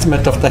an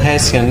estimate of the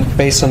Hessian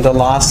based on the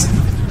last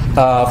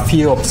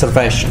few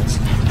observations.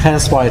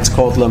 Hence why it's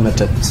called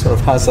limited. It sort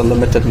of has a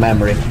limited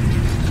memory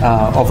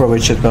over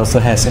which it builds the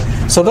Hessian.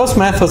 So those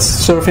methods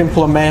sort of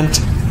implement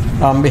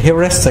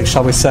heuristics,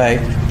 shall we say,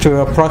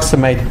 to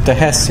approximate the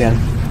Hessian,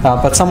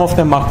 but some of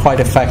them are quite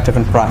effective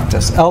in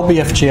practice.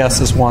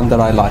 LBFGS is one that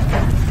I like.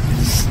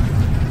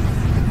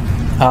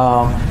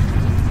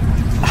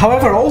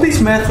 However, all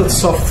these methods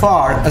so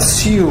far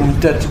assume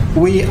that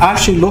we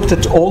actually looked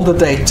at all the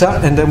data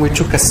and then we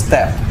took a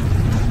step.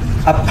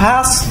 A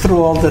pass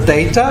through all the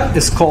data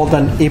is called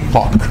an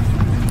epoch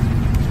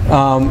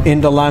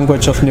in the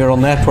language of neural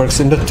networks.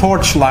 In the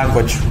Torch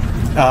language,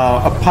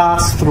 a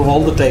pass through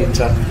all the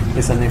data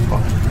is an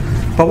epoch.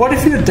 But what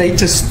if your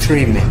data is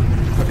streaming?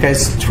 Okay,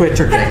 it's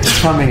Twitter data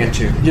coming at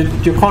you.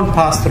 You can't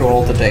pass through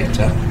all the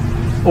data.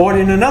 Or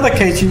in another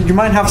case, you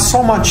might have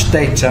so much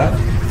data.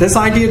 This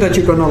idea that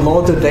you're going to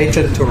load the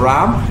data into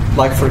RAM,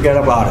 like, forget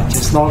about it.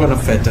 It's not going to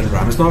fit in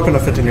RAM. It's not going to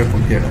fit in your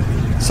computer.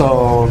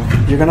 So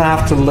you're going to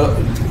have to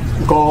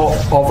go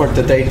over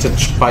the data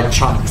by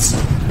chunks.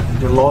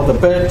 You load a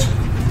bit,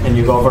 and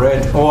you go over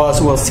it. Or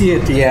as we'll see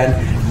at the end,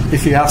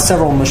 if you have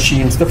several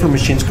machines, different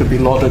machines could be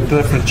loaded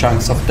different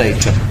chunks of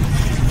data.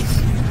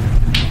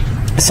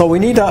 So we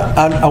need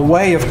a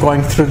way of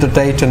going through the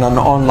data in an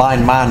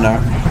online manner,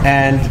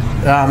 and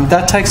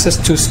that takes us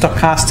to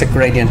stochastic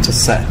gradient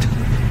descent.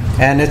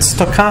 And it's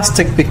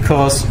stochastic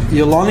because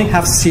you'll only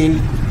have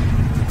seen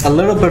a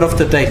little bit of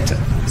the data.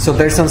 So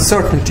there's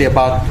uncertainty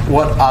about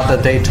what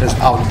other data is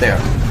out there.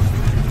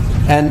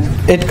 And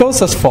it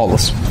goes as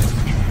follows.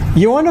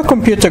 You want to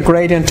compute a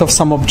gradient of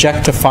some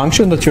objective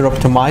function that you're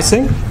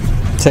optimizing,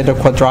 say the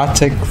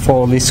quadratic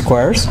for least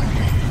squares.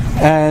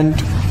 And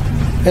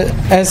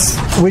as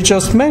we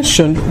just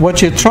mentioned,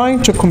 what you're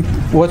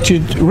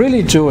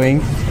really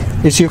doing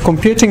is you're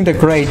computing the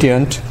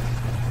gradient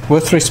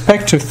with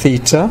respect to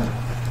theta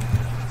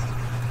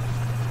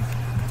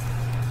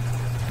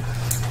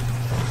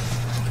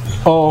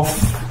of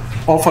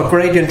a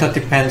gradient that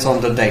depends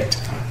on the data.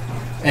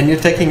 And you're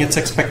taking its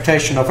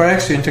expectation over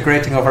x, you're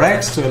integrating over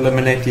x to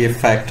eliminate the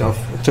effect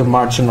to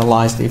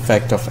marginalize the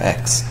effect of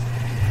x.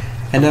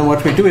 And then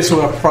what we do is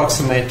we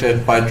approximate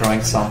it by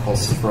drawing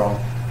samples from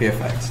p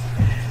of x.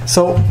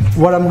 So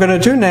what I'm going to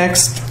do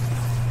next,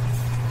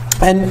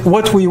 and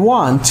what we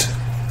want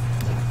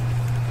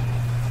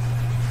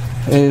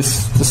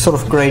is the sort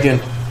of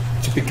gradient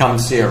to become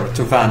zero,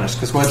 to vanish,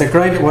 because where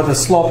the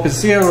slope is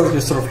zero,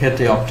 you sort of hit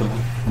the optimum.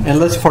 And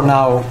let's for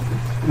now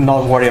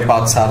not worry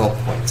about saddle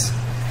points.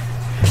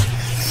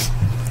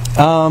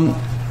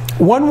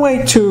 One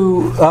way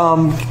to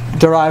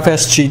derive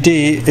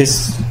SGD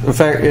is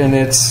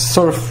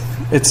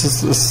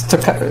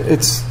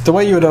it's the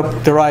way you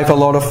would derive a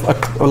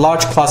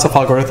large class of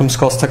algorithms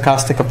called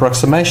stochastic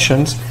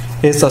approximations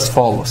is as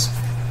follows.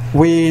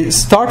 We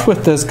start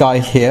with this guy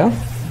here,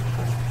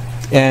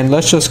 and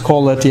let's just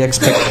call it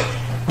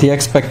the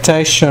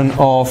expectation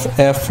of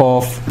f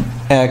of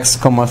x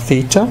comma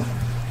theta,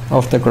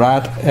 of the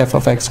grad f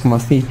of x comma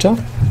theta.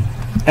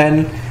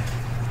 And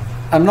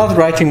I'm not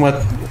writing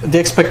what the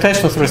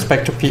expectation with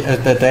respect to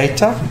the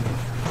data,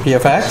 p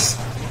of x,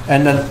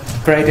 and then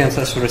gradients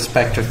with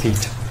respect to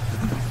theta.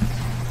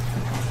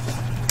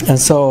 And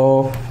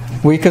so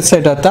we could say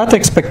that that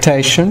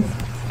expectation,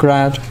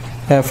 grad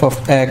f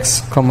of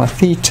x comma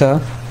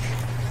theta,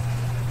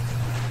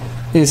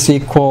 is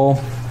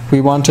equal,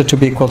 we want it to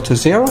be equal to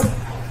 0.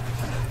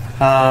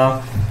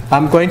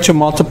 I'm going to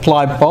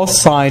multiply both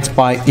sides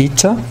by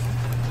eta.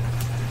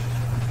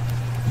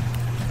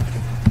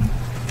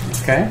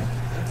 Okay.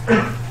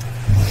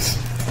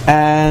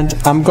 And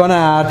I'm going to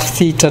add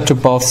theta to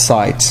both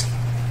sides.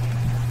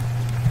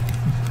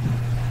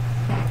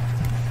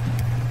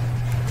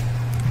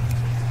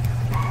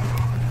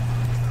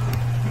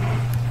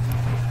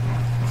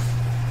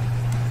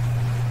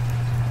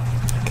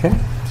 Okay,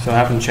 so I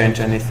haven't changed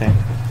anything.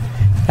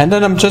 And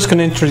then I'm just going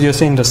to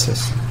introduce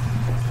indices.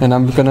 And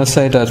I'm going to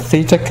say that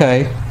theta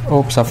k,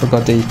 oops, I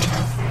forgot the eta.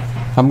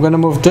 I'm going to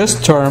move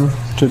this term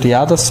to the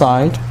other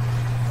side,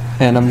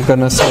 and I'm going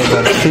to say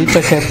that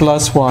theta k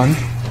plus 1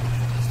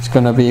 is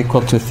going to be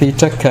equal to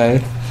theta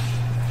k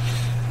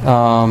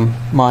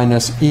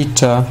minus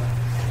eta,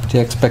 the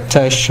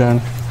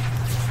expectation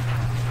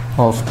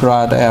of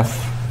grad f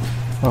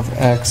of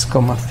x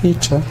comma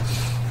theta.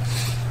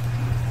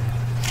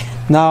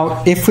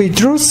 Now, if we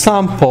drew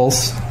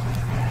samples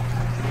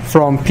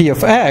from p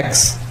of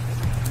x,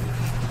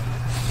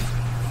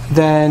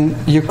 then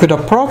you could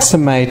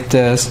approximate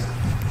this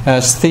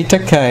as theta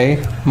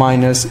k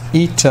minus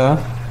eta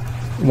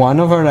 1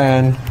 over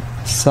n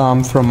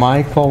sum from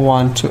I equal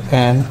 1 to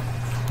n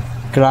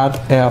grad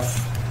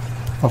f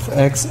of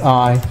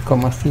xi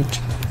comma theta.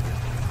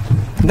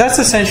 That's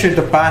essentially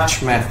the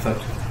batch method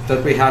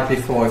that we had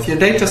before. If your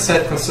data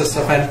set consists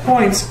of n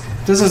points,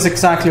 this is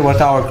exactly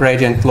what our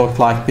gradient looked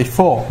like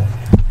before.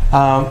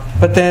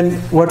 But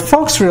then what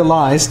folks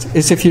realized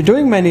is if you're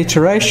doing many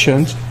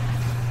iterations,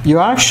 you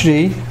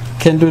actually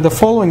can do the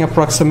following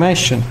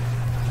approximation.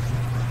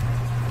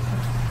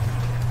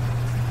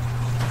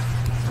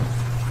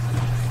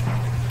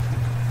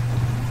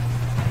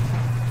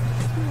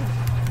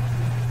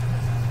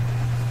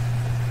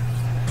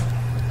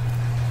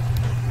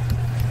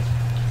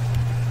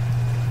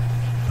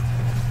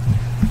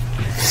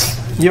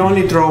 You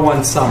only draw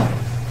one sample.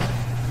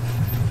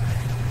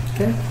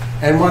 Okay?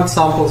 And one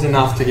sample is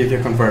enough to give you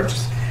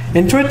convergence.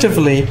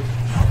 Intuitively,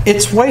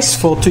 it's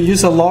wasteful to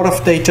use a lot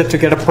of data to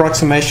get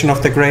approximation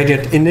of the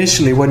gradient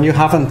initially when you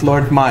haven't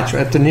learned much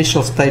at the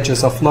initial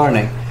stages of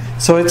learning.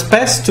 So it's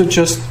best to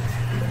just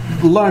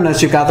learn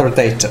as you gather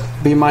data,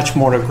 be much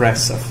more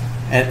aggressive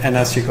and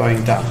as you're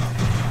going down.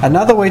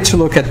 Another way to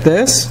look at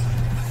this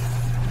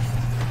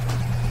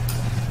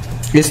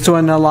is to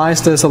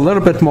analyze this a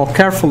little bit more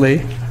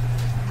carefully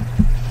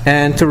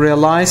and to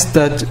realize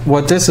that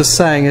what this is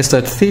saying is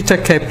that theta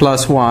k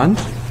plus 1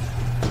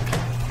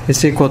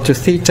 is equal to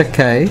theta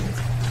k.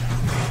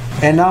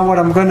 And now what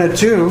I'm going to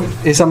do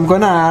is I'm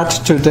going to add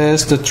to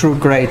this the true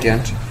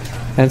gradient.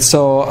 And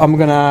so I'm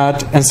going to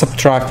add and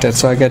subtract it.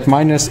 So I get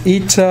minus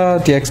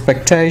eta, the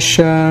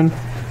expectation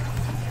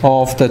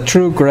of the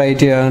true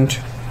gradient.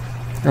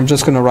 I'm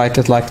just going to write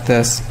it like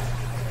this.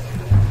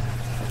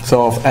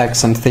 so of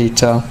x and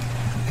theta,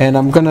 and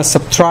I'm going to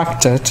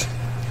subtract it.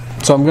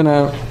 So I'm going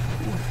to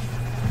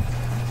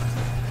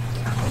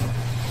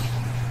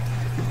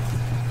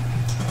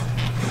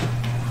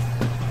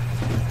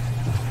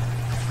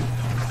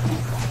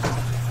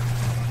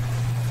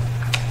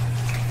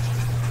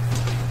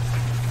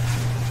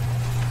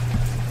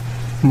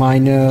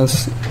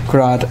minus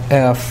grad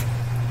f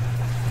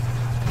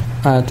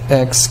at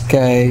xk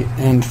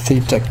and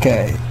theta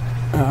k.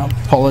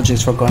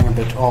 Apologies for going a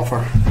bit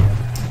over.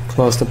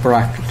 Close the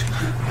bracket.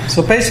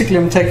 So basically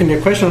I'm taking the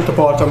equation at the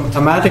bottom,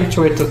 I'm adding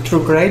to it the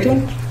true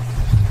gradient,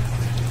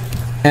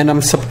 and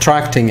I'm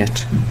subtracting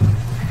it.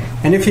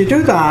 And if you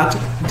do that,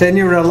 then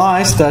you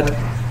realize that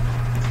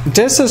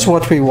this is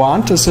what we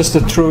want. This is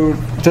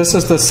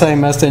the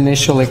same as the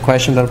initial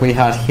equation that we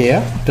had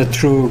here, the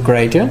true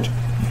gradient.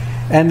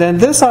 And then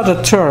this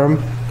other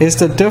term is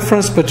the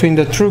difference between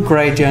the true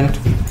gradient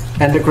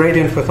and the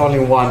gradient with only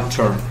one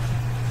term.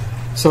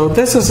 So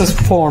this is a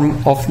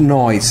form of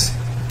noise.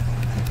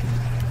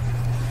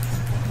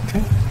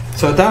 Okay?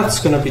 So that's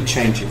going to be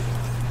changing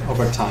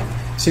over time.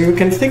 So you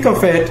can think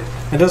of it,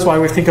 and that's why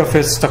we think of it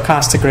as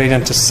stochastic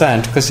gradient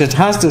descent, because it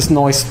has this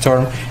noise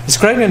term. It's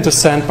gradient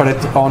descent,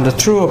 but on the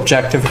true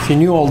objective, if you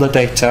knew all the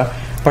data,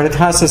 but it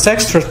has this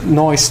extra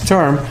noise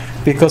term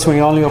because we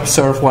only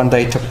observe one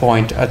data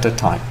point at a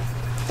time.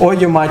 Or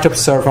you might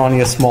observe only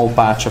a small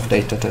batch of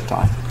data at a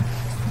time.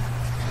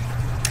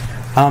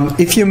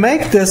 If you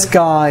make this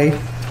guy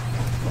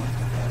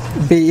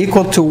be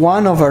equal to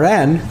 1 over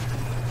n,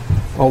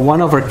 or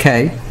 1 over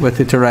k with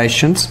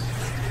iterations,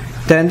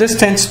 then this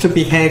tends to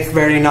behave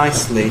very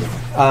nicely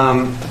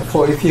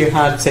for if you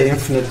had, say,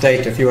 infinite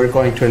data, if you were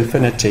going to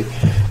infinity,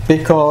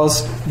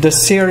 because the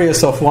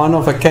series of 1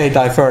 over k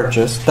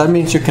diverges. That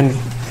means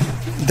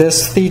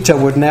this theta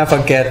would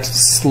never get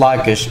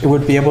sluggish. It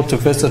would be able to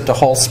visit the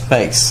whole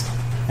space,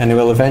 and it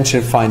will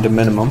eventually find the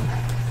minimum.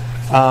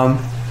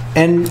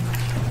 And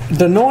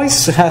the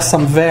noise has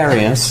some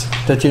variance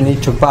that you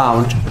need to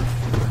bound,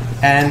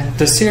 and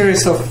the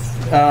series of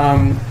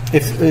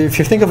if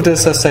you think of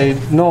this as a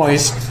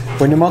noise,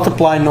 when you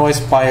multiply noise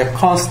by a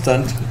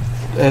constant,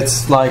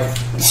 it's like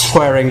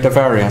squaring the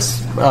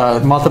variance,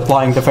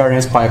 multiplying the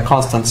variance by a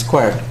constant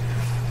squared.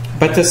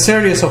 But the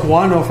series of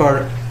 1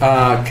 over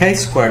k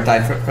squared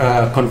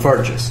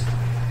converges.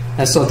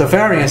 And so the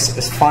variance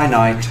is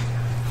finite,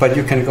 but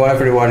you can go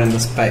everywhere in the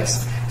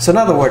space. So in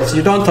other words,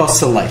 you don't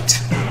oscillate,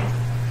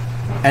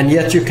 and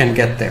yet you can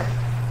get there.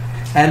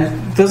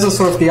 And this is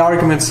sort of the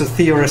arguments that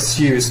theorists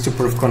use to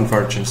prove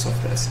convergence of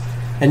this.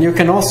 And you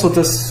can also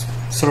just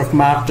sort of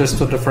map this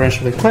to a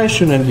differential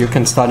equation, and you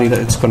can study that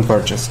its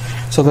convergence.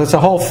 So there's a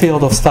whole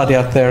field of study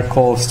out there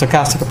called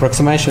stochastic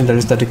approximation that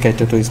is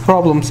dedicated to these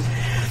problems.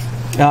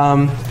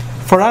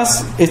 For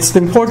us, the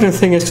important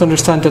thing is to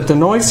understand that the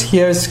noise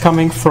here is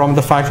coming from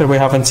the fact that we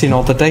haven't seen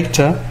all the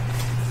data,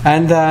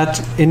 and that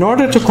in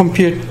order to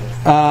compute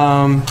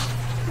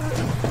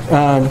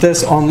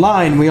this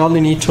online, we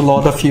only need to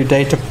load a few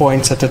data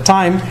points at a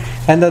time,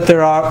 and that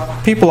there are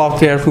people out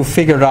there who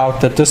figured out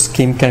that this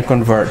scheme can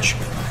converge.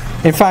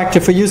 In fact,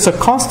 if we use a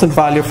constant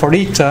value for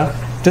eta,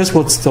 this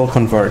would still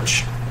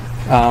converge.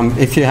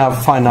 If you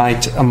have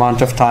finite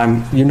amount of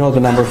time, you know the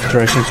number of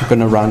iterations you're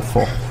going to run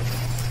for.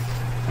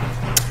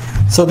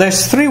 So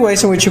there's 3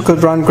 ways in which you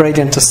could run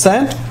gradient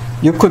descent.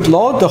 You could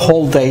load the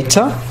whole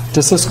data.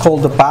 This is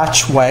called the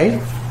batch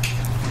way.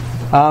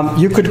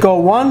 You could go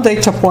one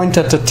data point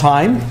at a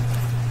time,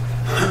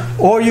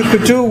 or you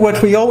could do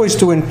what we always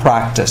do in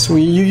practice. You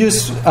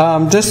use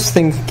this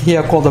thing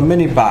here called a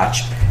mini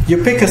batch.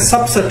 You pick a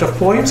subset of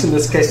points, in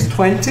this case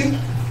 20.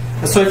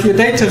 And so if your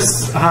data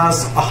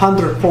has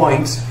 100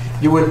 points,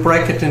 you would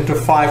break it into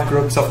 5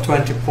 groups of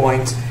 20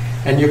 points,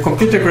 and you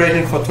compute a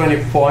gradient for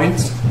 20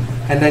 points,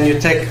 and then you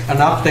take an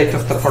update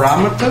of the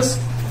parameters,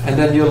 and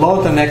then you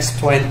load the next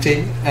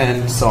 20,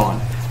 and so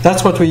on.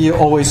 That's what we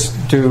always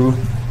do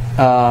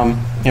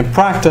in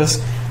practice.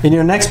 In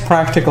your next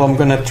practical, I'm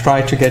going to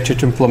try to get you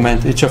to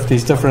implement each of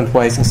these different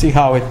ways and see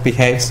how it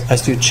behaves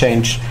as you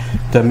change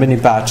the mini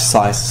batch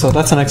size. So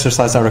that's an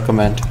exercise I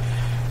recommend.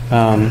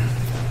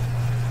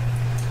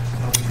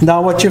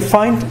 Now what you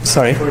find,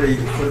 sorry? For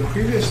the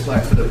previous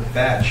slide, for the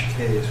batch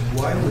case,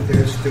 why would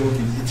there still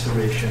be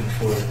iteration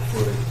for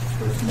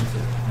theta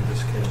in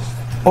this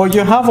case? Or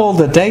you have all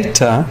the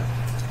data,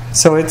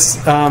 so it's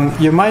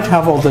you might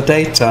have all the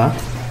data,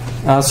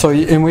 so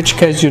in which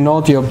case you know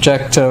the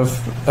objective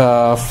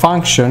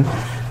function,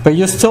 but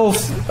you still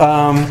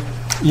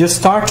you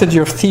started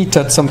your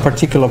theta at some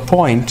particular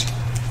point,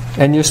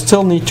 and you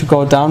still need to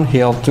go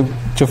downhill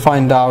to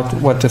find out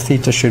what the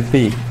theta should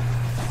be.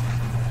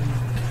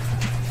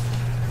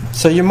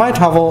 So you might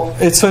have all.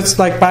 It's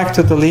like back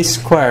to the least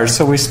squares.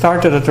 So we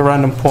started at a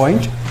random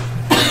point,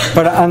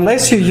 but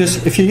unless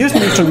if you use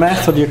Newton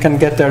method, you can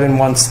get there in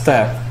one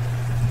step.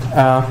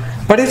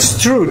 But it's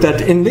true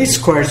that in least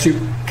squares you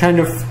kind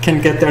of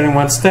can get there in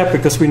one step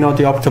because we know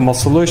the optimal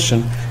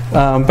solution.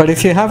 But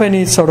if you have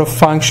any sort of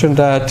function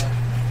that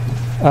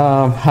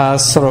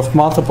has sort of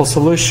multiple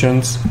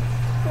solutions,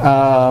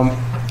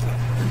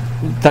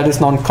 that is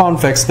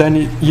non-convex,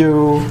 then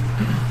you're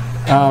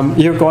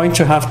going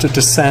to have to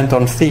descend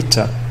on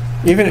theta.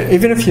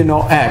 Even if you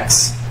know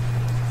x,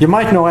 you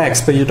might know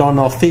x, but you don't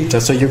know theta.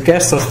 So you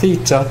guess a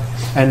theta,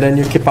 and then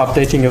you keep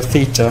updating your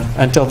theta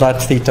until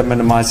that theta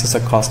minimizes a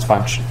cost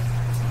function.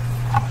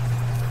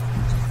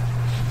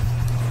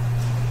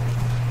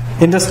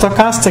 In the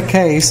stochastic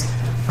case,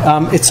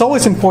 it's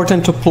always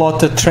important to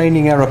plot the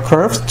training error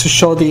curves to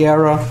show the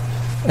error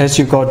as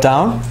you go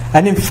down.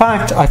 And in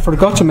fact, I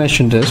forgot to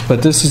mention this,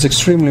 but this is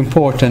extremely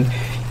important.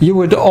 You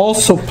would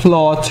also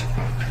plot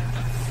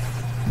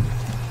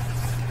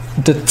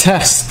the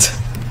test.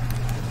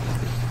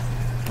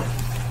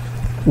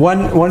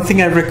 One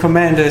thing I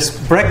recommend is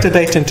break the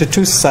data into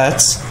two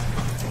sets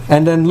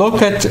and then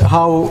look at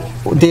how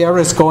the error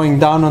is going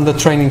down on the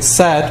training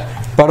set,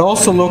 but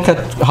also look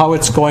at how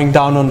it's going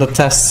down on the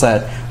test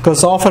set.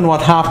 Because often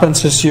what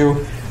happens is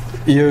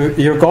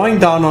you're going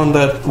down on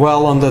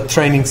the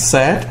training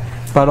set,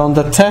 but on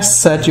the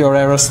test set your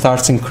error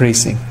starts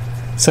increasing.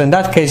 So in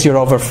that case you're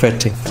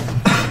overfitting.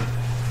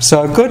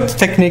 So a good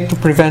technique to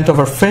prevent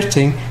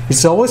overfitting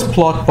is always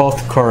plot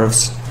both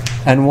curves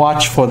and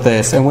watch for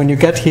this. And when you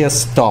get here,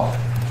 stop.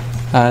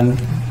 And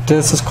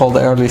this is called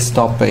early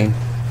stopping.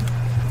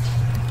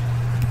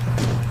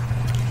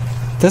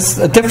 There's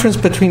a difference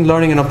between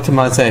learning and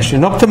optimization.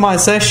 In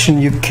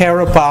optimization, you care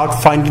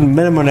about finding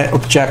minimum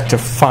objective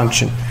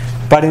function.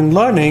 But in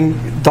learning,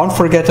 don't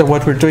forget that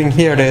what we're doing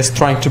here is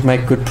trying to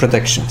make good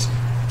predictions.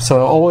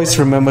 So always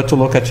remember to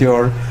look at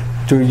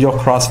do your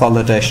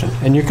cross-validation.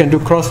 And you can do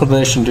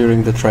cross-validation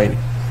during the training.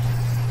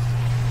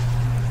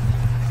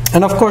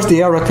 And of course,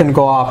 the error can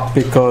go up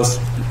because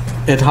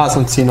it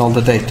hasn't seen all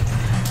the data.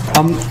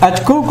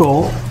 At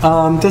Google,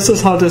 this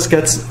is how this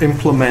gets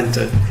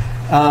implemented.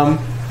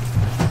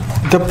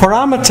 The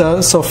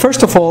parameter, so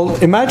first of all,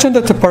 imagine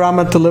that the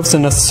parameter lives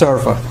in a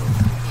server.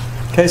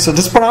 Okay, so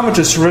this parameter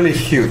is really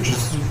huge.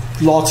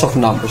 It's lots of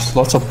numbers,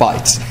 lots of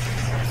bytes.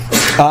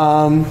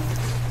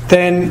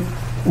 Then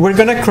we're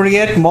going to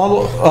create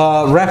model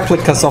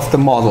replicas of the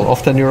model,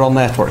 of the neural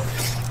network.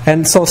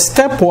 And so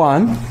step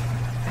one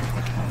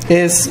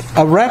is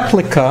a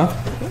replica,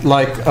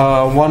 like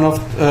one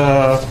of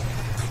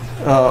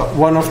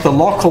the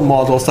local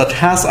models that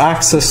has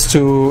access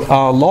to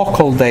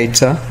local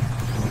data.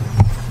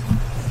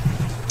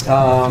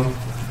 I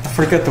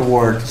forget the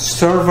word.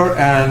 Server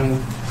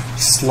and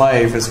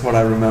slave is what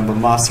I remember.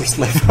 Master,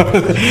 slave.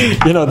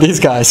 You know, these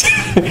guys.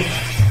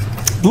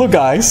 Blue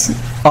guys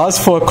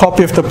ask for a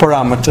copy of the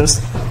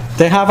parameters.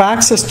 They have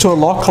access to a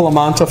local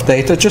amount of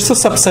data, just a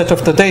subset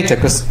of the data,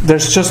 because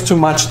there's just too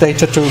much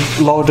data to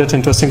load it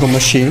into a single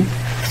machine.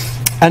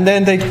 And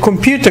then they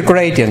compute the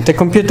gradient. They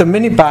compute the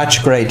mini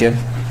batch gradient.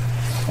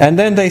 And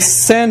then they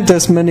send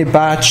this mini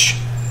batch.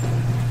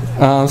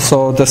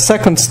 So the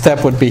second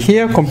step would be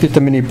here, compute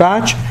the mini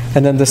batch.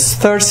 And then the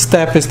third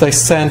step is they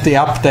send the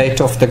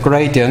update of the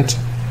gradient.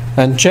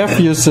 And Jeff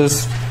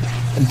uses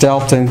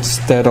delta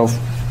instead of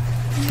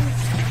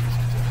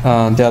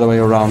the other way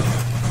around.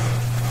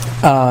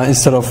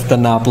 Instead of the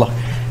nabla.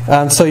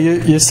 And so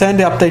you send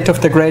the update of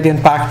the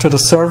gradient back to the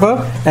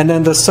server, and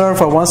then the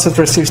server, once it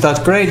receives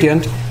that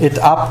gradient, it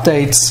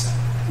updates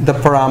the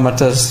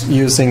parameters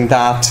using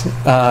that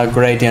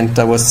gradient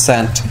that was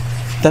sent.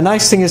 The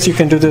nice thing is you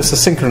can do this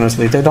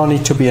asynchronously. They don't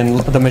need to be in,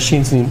 the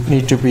machines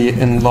need to be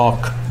in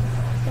lock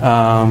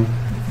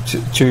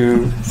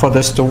for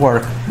this to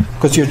work,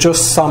 because you're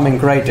just summing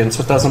gradients,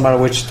 so it doesn't matter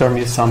which term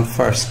you sum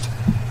first.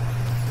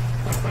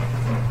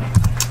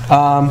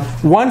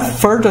 One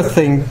further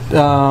thing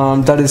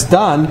that is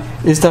done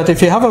is that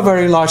if you have a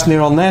very large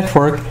neural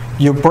network,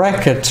 you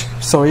break it.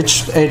 So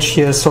each edge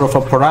here is sort of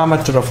a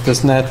parameter of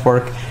this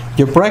network.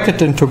 You break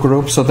it into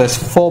groups, so there's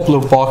 4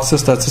 blue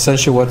boxes. That's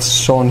essentially what's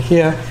shown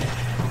here.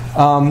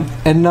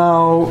 And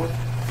now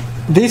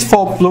these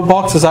 4 blue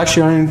boxes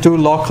actually only do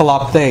local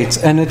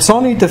updates. And it's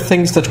only the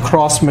things that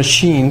cross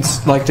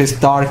machines, like these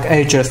dark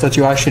edges, that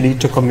you actually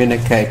need to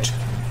communicate.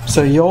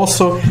 So you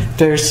also,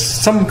 there's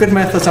some good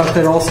methods out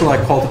there also,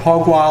 like called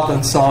Hogwild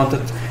and so on,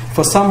 that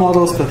for some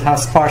models that have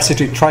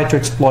sparsity try to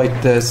exploit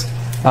this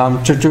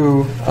to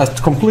do a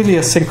completely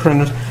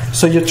asynchronous.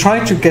 So you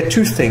try to get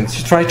two things.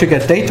 You try to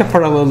get data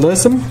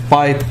parallelism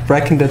by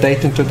breaking the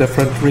data into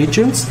different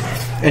regions,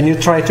 and you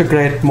try to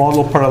create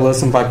model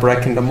parallelism by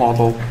breaking the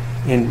model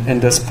in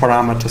this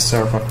parameter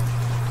server.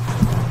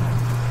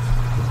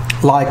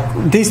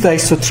 Like these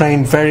days, to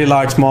train very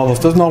large models,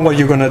 that's not what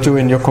you're going to do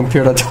in your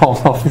computer at home,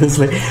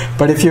 obviously.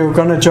 But if you're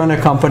going to join a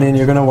company and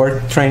you're going to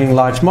work training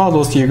large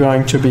models, you're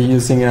going to be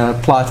using a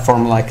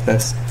platform like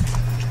this.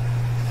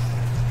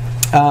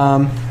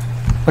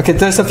 Okay,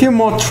 there's a few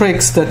more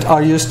tricks that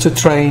are used to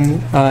train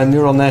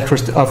neural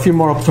networks, a few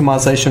more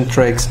optimization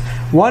tricks.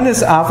 One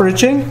is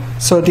averaging.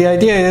 So the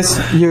idea is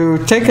you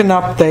take an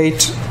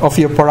update of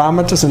your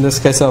parameters, in this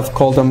case I've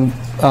called them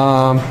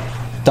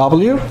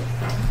W,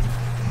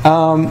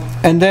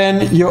 and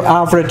then you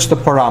average the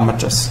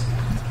parameters.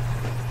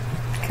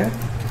 Okay,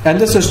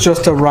 and this is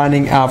just a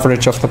running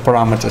average of the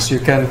parameters. You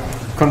can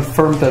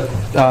confirm that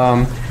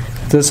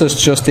this is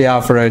just the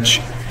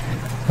average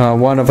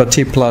 1 over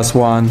t plus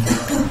 1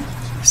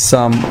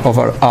 sum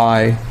over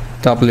I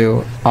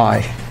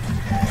wi.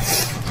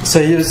 So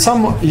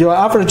you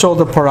average all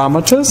the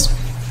parameters,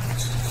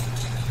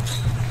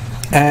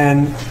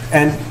 and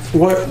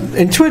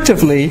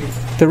intuitively,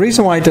 the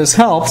reason why this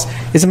helps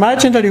is,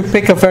 imagine that you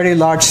pick a very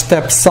large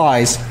step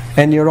size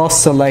and you're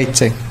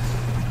oscillating.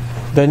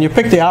 Then you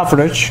pick the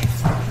average,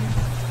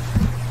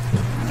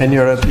 and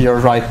you're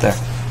right there.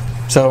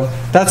 So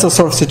that's the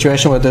sort of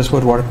situation where this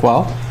would work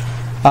well.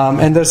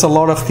 And there's a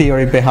lot of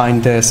theory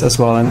behind this as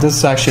well, and this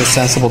is actually a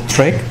sensible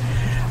trick.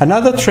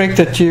 Another trick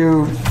that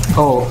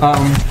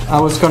I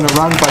was going to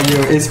run by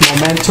you is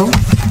momentum.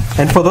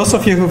 And for those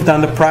of you who've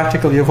done the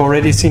practical, you've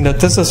already seen that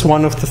this is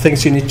one of the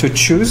things you need to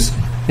choose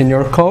in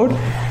your code.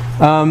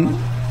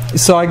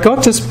 So I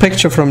got this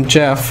picture from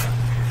Jeff.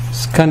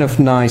 It's kind of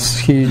nice.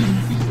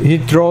 He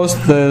draws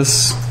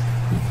this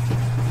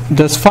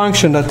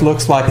function that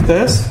looks like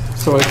this.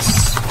 So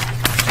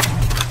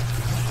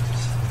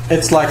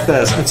it's like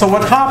this. And so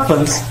what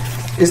happens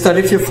is that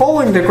if you're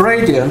following the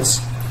gradients,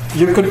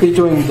 you could be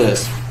doing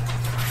this.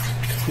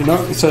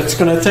 So it's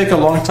going to take a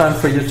long time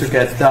for you to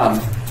get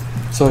done.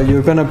 So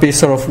you're going to be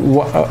sort of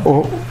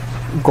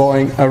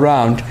going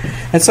around.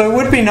 And so it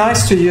would be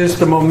nice to use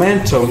the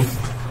momentum, in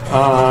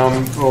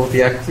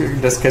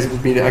this case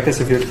would be, I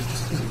guess, if you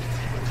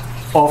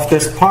of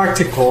this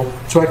particle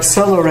to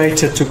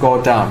accelerate it to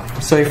go down.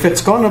 So if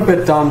it's gone a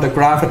bit down, the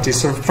gravity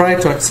sort of try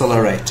to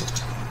accelerate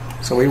it.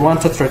 So we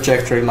want a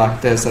trajectory like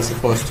this as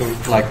opposed to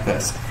like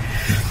this.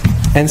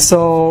 And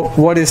so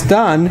what is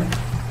done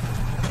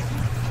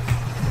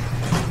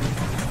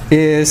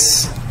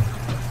is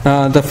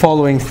the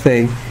following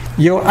thing.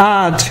 You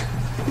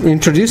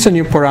introduce a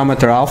new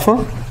parameter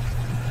alpha.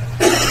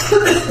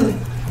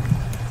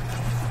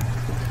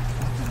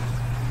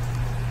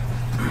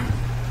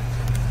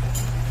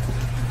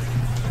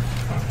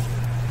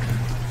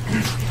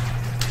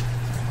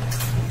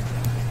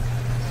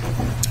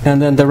 And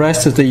then the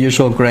rest is the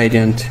usual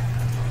gradient.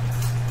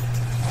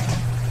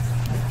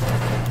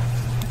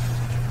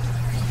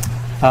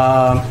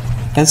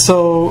 And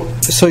so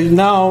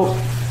now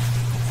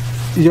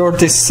your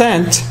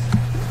descent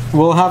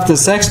will have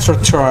this extra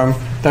term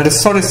that is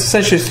sort of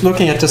essentially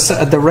looking at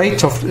the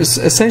rate of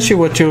essentially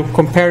what you're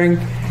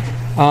comparing.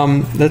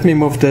 Let me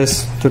move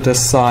this to this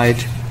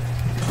side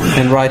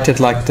and write it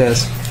like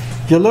this.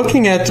 You're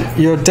looking at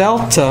your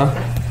delta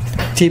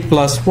t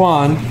plus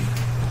 1,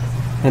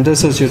 and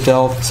this is your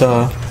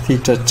delta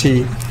theta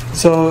t.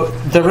 So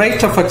the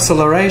rate of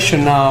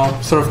acceleration now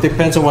sort of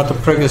depends on what the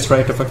previous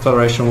rate of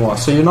acceleration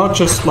was. So you're not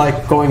just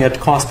like going at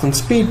constant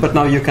speed, but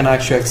now you can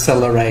actually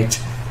accelerate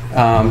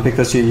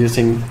because you're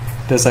using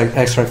this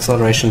extra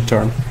acceleration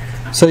term.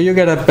 So you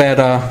get a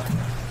better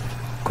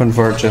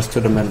convergence to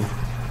the minimum.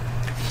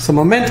 So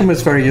momentum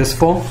is very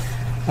useful.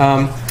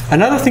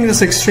 Another thing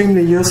that's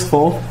extremely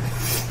useful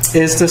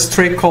is this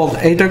trick called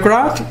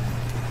Adagrad.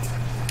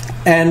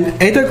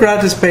 And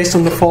Adagrad is based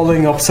on the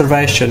following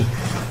observation,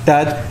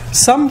 that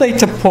some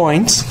data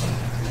points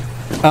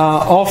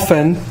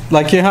often,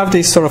 like you have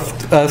these sort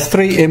of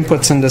 3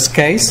 inputs in this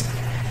case,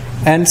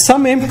 and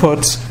some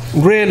inputs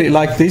really,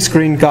 like these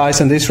green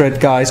guys and these red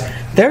guys,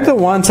 they're the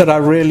ones that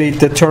are really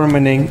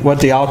determining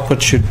what the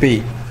output should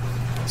be.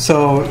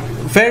 So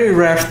very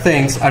rare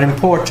things are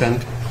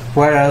important,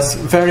 whereas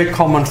very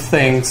common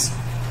things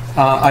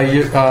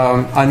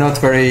are not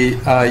very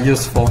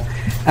useful.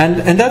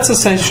 And that's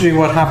essentially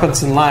what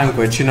happens in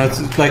language.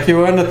 It's like you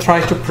want to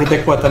try to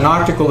predict what an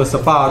article is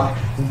about.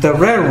 The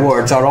rare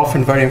words are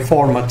often very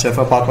informative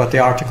about what the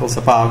article is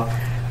about.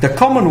 The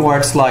common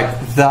words like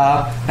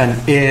the and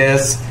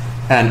is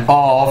and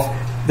of,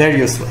 they're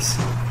useless.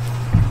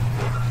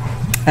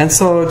 And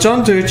so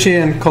John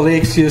Ducci and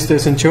colleagues used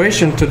this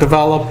intuition to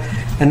develop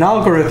an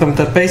algorithm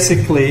that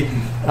basically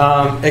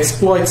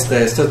exploits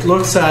this, that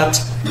looks at,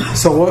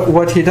 so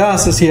what he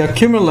does is he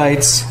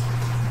accumulates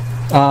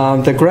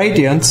the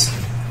gradients.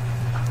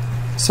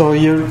 So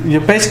you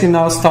basically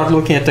now start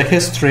looking at the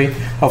history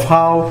of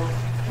how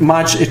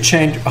much it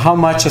changed, how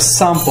much a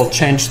sample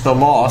changed the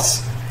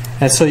loss.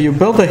 And so you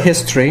build a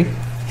history.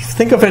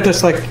 Think of it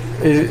as like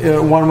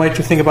one way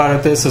to think about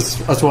it is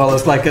as well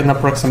as like an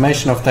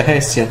approximation of the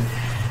Hessian.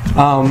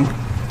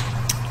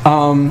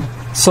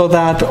 So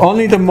that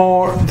only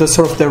the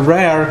sort of the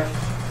rare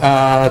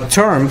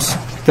terms,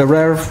 the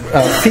rare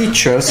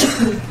features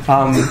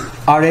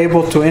are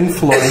able to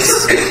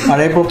influence,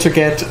 are able to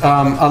get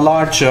a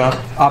larger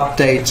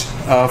update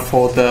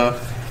for the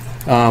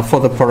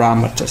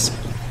parameters.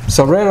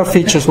 So rarer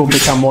features will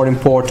become more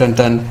important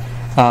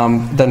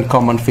than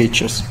common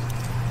features.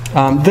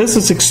 This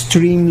is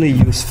extremely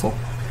useful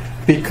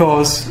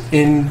because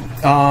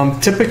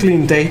typically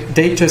in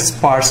data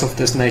sparse of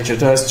this nature,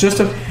 there's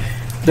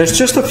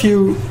just a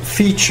few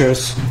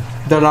features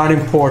that are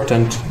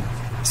important.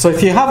 So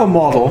if you have a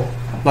model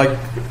like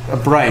a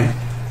brain,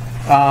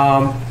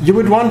 you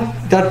would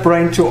want that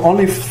brain to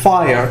only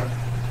fire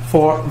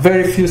for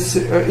very few,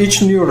 each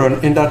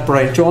neuron in that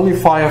brain to only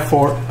fire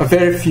for a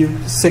very few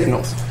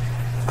signals.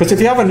 Because if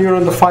you have a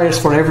neuron that fires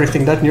for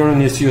everything, that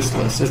neuron is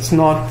useless. It's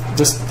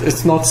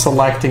not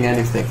selecting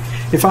anything.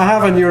 If I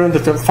have a neuron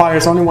that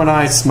fires only when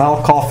I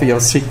smell coffee or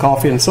see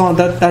coffee and so on,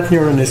 that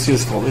neuron is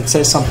useful. It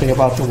says something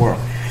about the world.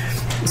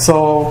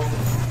 So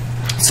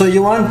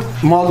you want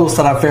models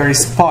that are very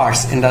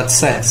sparse in that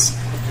sense.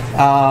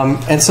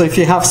 And so if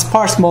you have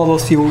sparse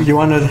models, you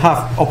want to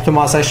have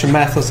optimization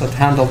methods that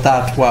handle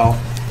that well.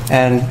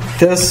 And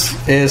this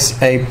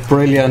is a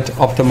brilliant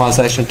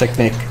optimization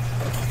technique.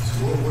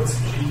 So what's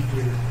G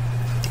here?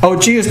 Oh,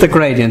 G is the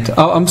gradient.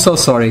 Oh, I'm so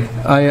sorry.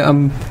 I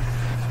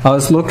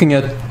was looking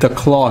at the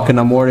clock and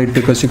I'm worried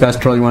because you guys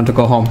probably want to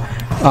go home.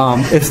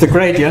 It's the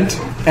gradient.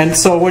 And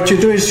so what you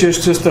do is you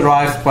just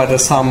derive by the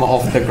sum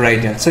of the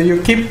gradient. So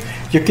you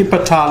keep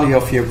a tally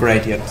of your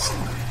gradients.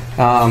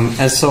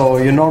 And so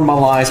you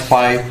normalize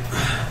by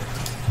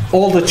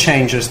all the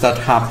changes that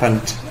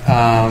happened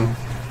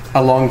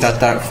along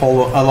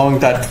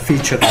that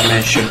feature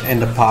dimension in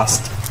the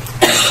past.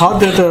 How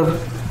did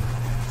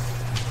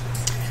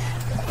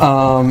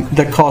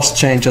the cost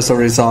change as a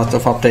result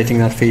of updating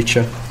that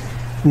feature?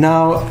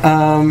 Now,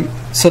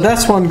 so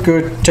that's one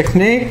good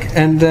technique,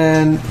 and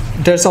then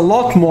there's a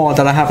lot more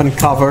that I haven't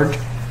covered.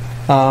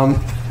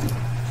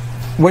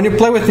 When you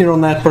play with neural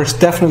networks,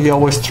 definitely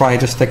always try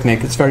this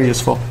technique. It's very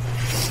useful.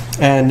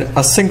 And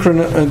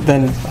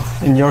then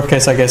in your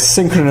case, I guess,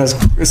 synchronous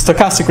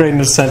stochastic gradient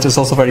descent is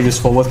also very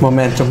useful with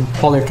momentum,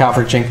 Polyuk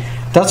averaging.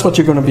 That's what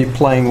you're going to be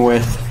playing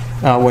with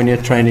when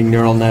you're training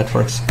neural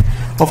networks.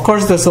 Of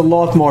course, there's a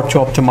lot more to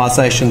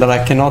optimization that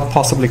I cannot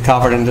possibly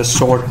cover in this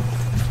short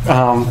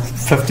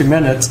 50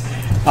 minutes.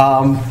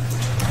 And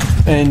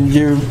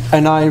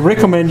I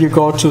recommend you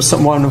go to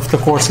one of the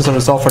courses that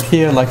is offered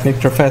here, like Nick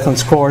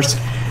Trefethan's course.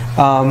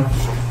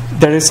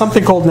 There is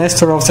something called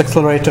Nesterov's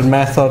accelerated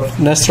method.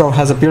 Nesterov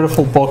has a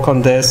beautiful book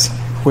on this,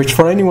 which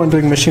for anyone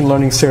doing machine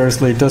learning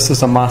seriously, this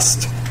is a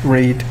must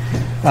read.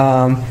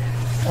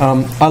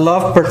 I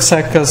love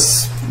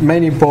Pertseca's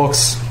many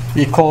books.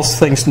 He calls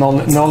things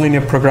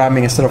nonlinear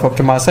programming instead of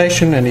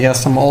optimization, and he has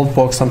some old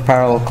books on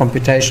parallel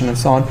computation and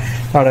so on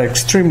that are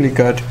extremely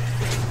good.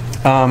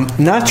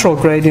 Natural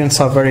gradients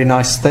are very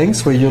nice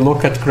things, where you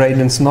look at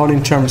gradients not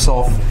in terms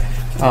of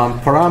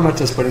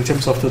parameters, but in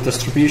terms of the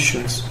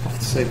distributions,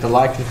 of, say, the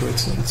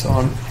likelihoods and so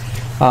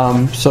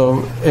on.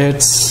 So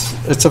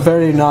it's a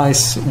very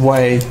nice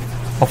way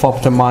of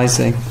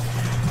optimizing.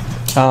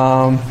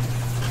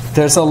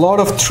 There's a lot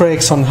of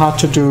tricks on how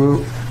to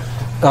do.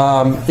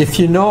 If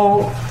you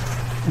know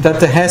that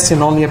the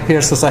Hessian only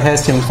appears as a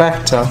Hessian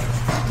vector,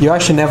 you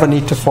actually never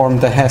need to form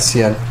the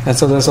Hessian. And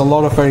so there's a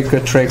lot of very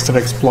good tricks that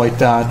exploit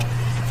that,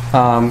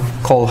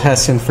 called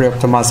Hessian free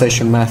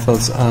optimization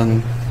methods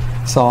and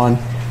so on.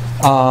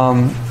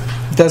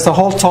 There's a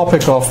whole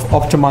topic of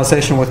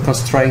optimization with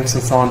constraints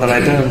and so on that I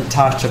didn't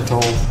touch at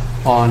all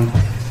on.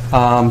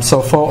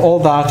 So for all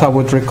that, I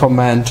would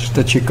recommend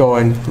that you go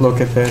and look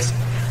at this.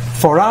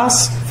 For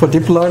us, for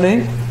deep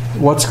learning,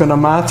 what's going to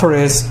matter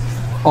is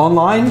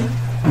online,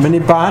 mini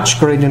batch,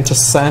 gradient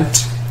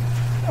descent,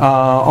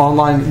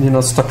 online,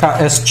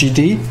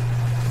 SGD,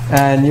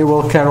 and you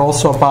will care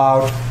also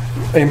about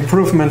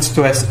improvements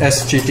to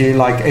SGD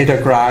like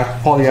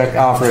ADA-GRAD, Polyuk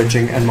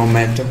averaging, and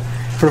momentum.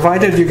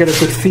 Provided you get a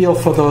good feel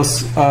for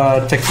those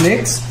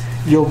techniques,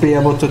 you'll be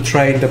able to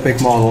train the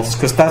big models,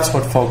 because that's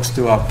what folks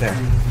do out there.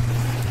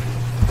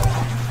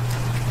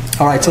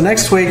 All right, so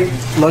next week,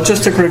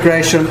 logistic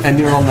regression and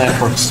neural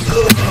networks.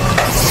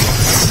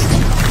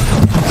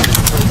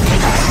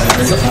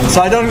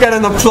 So I don't get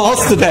an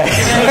applause today.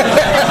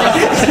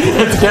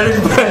 It's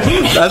getting,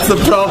 that's the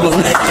problem.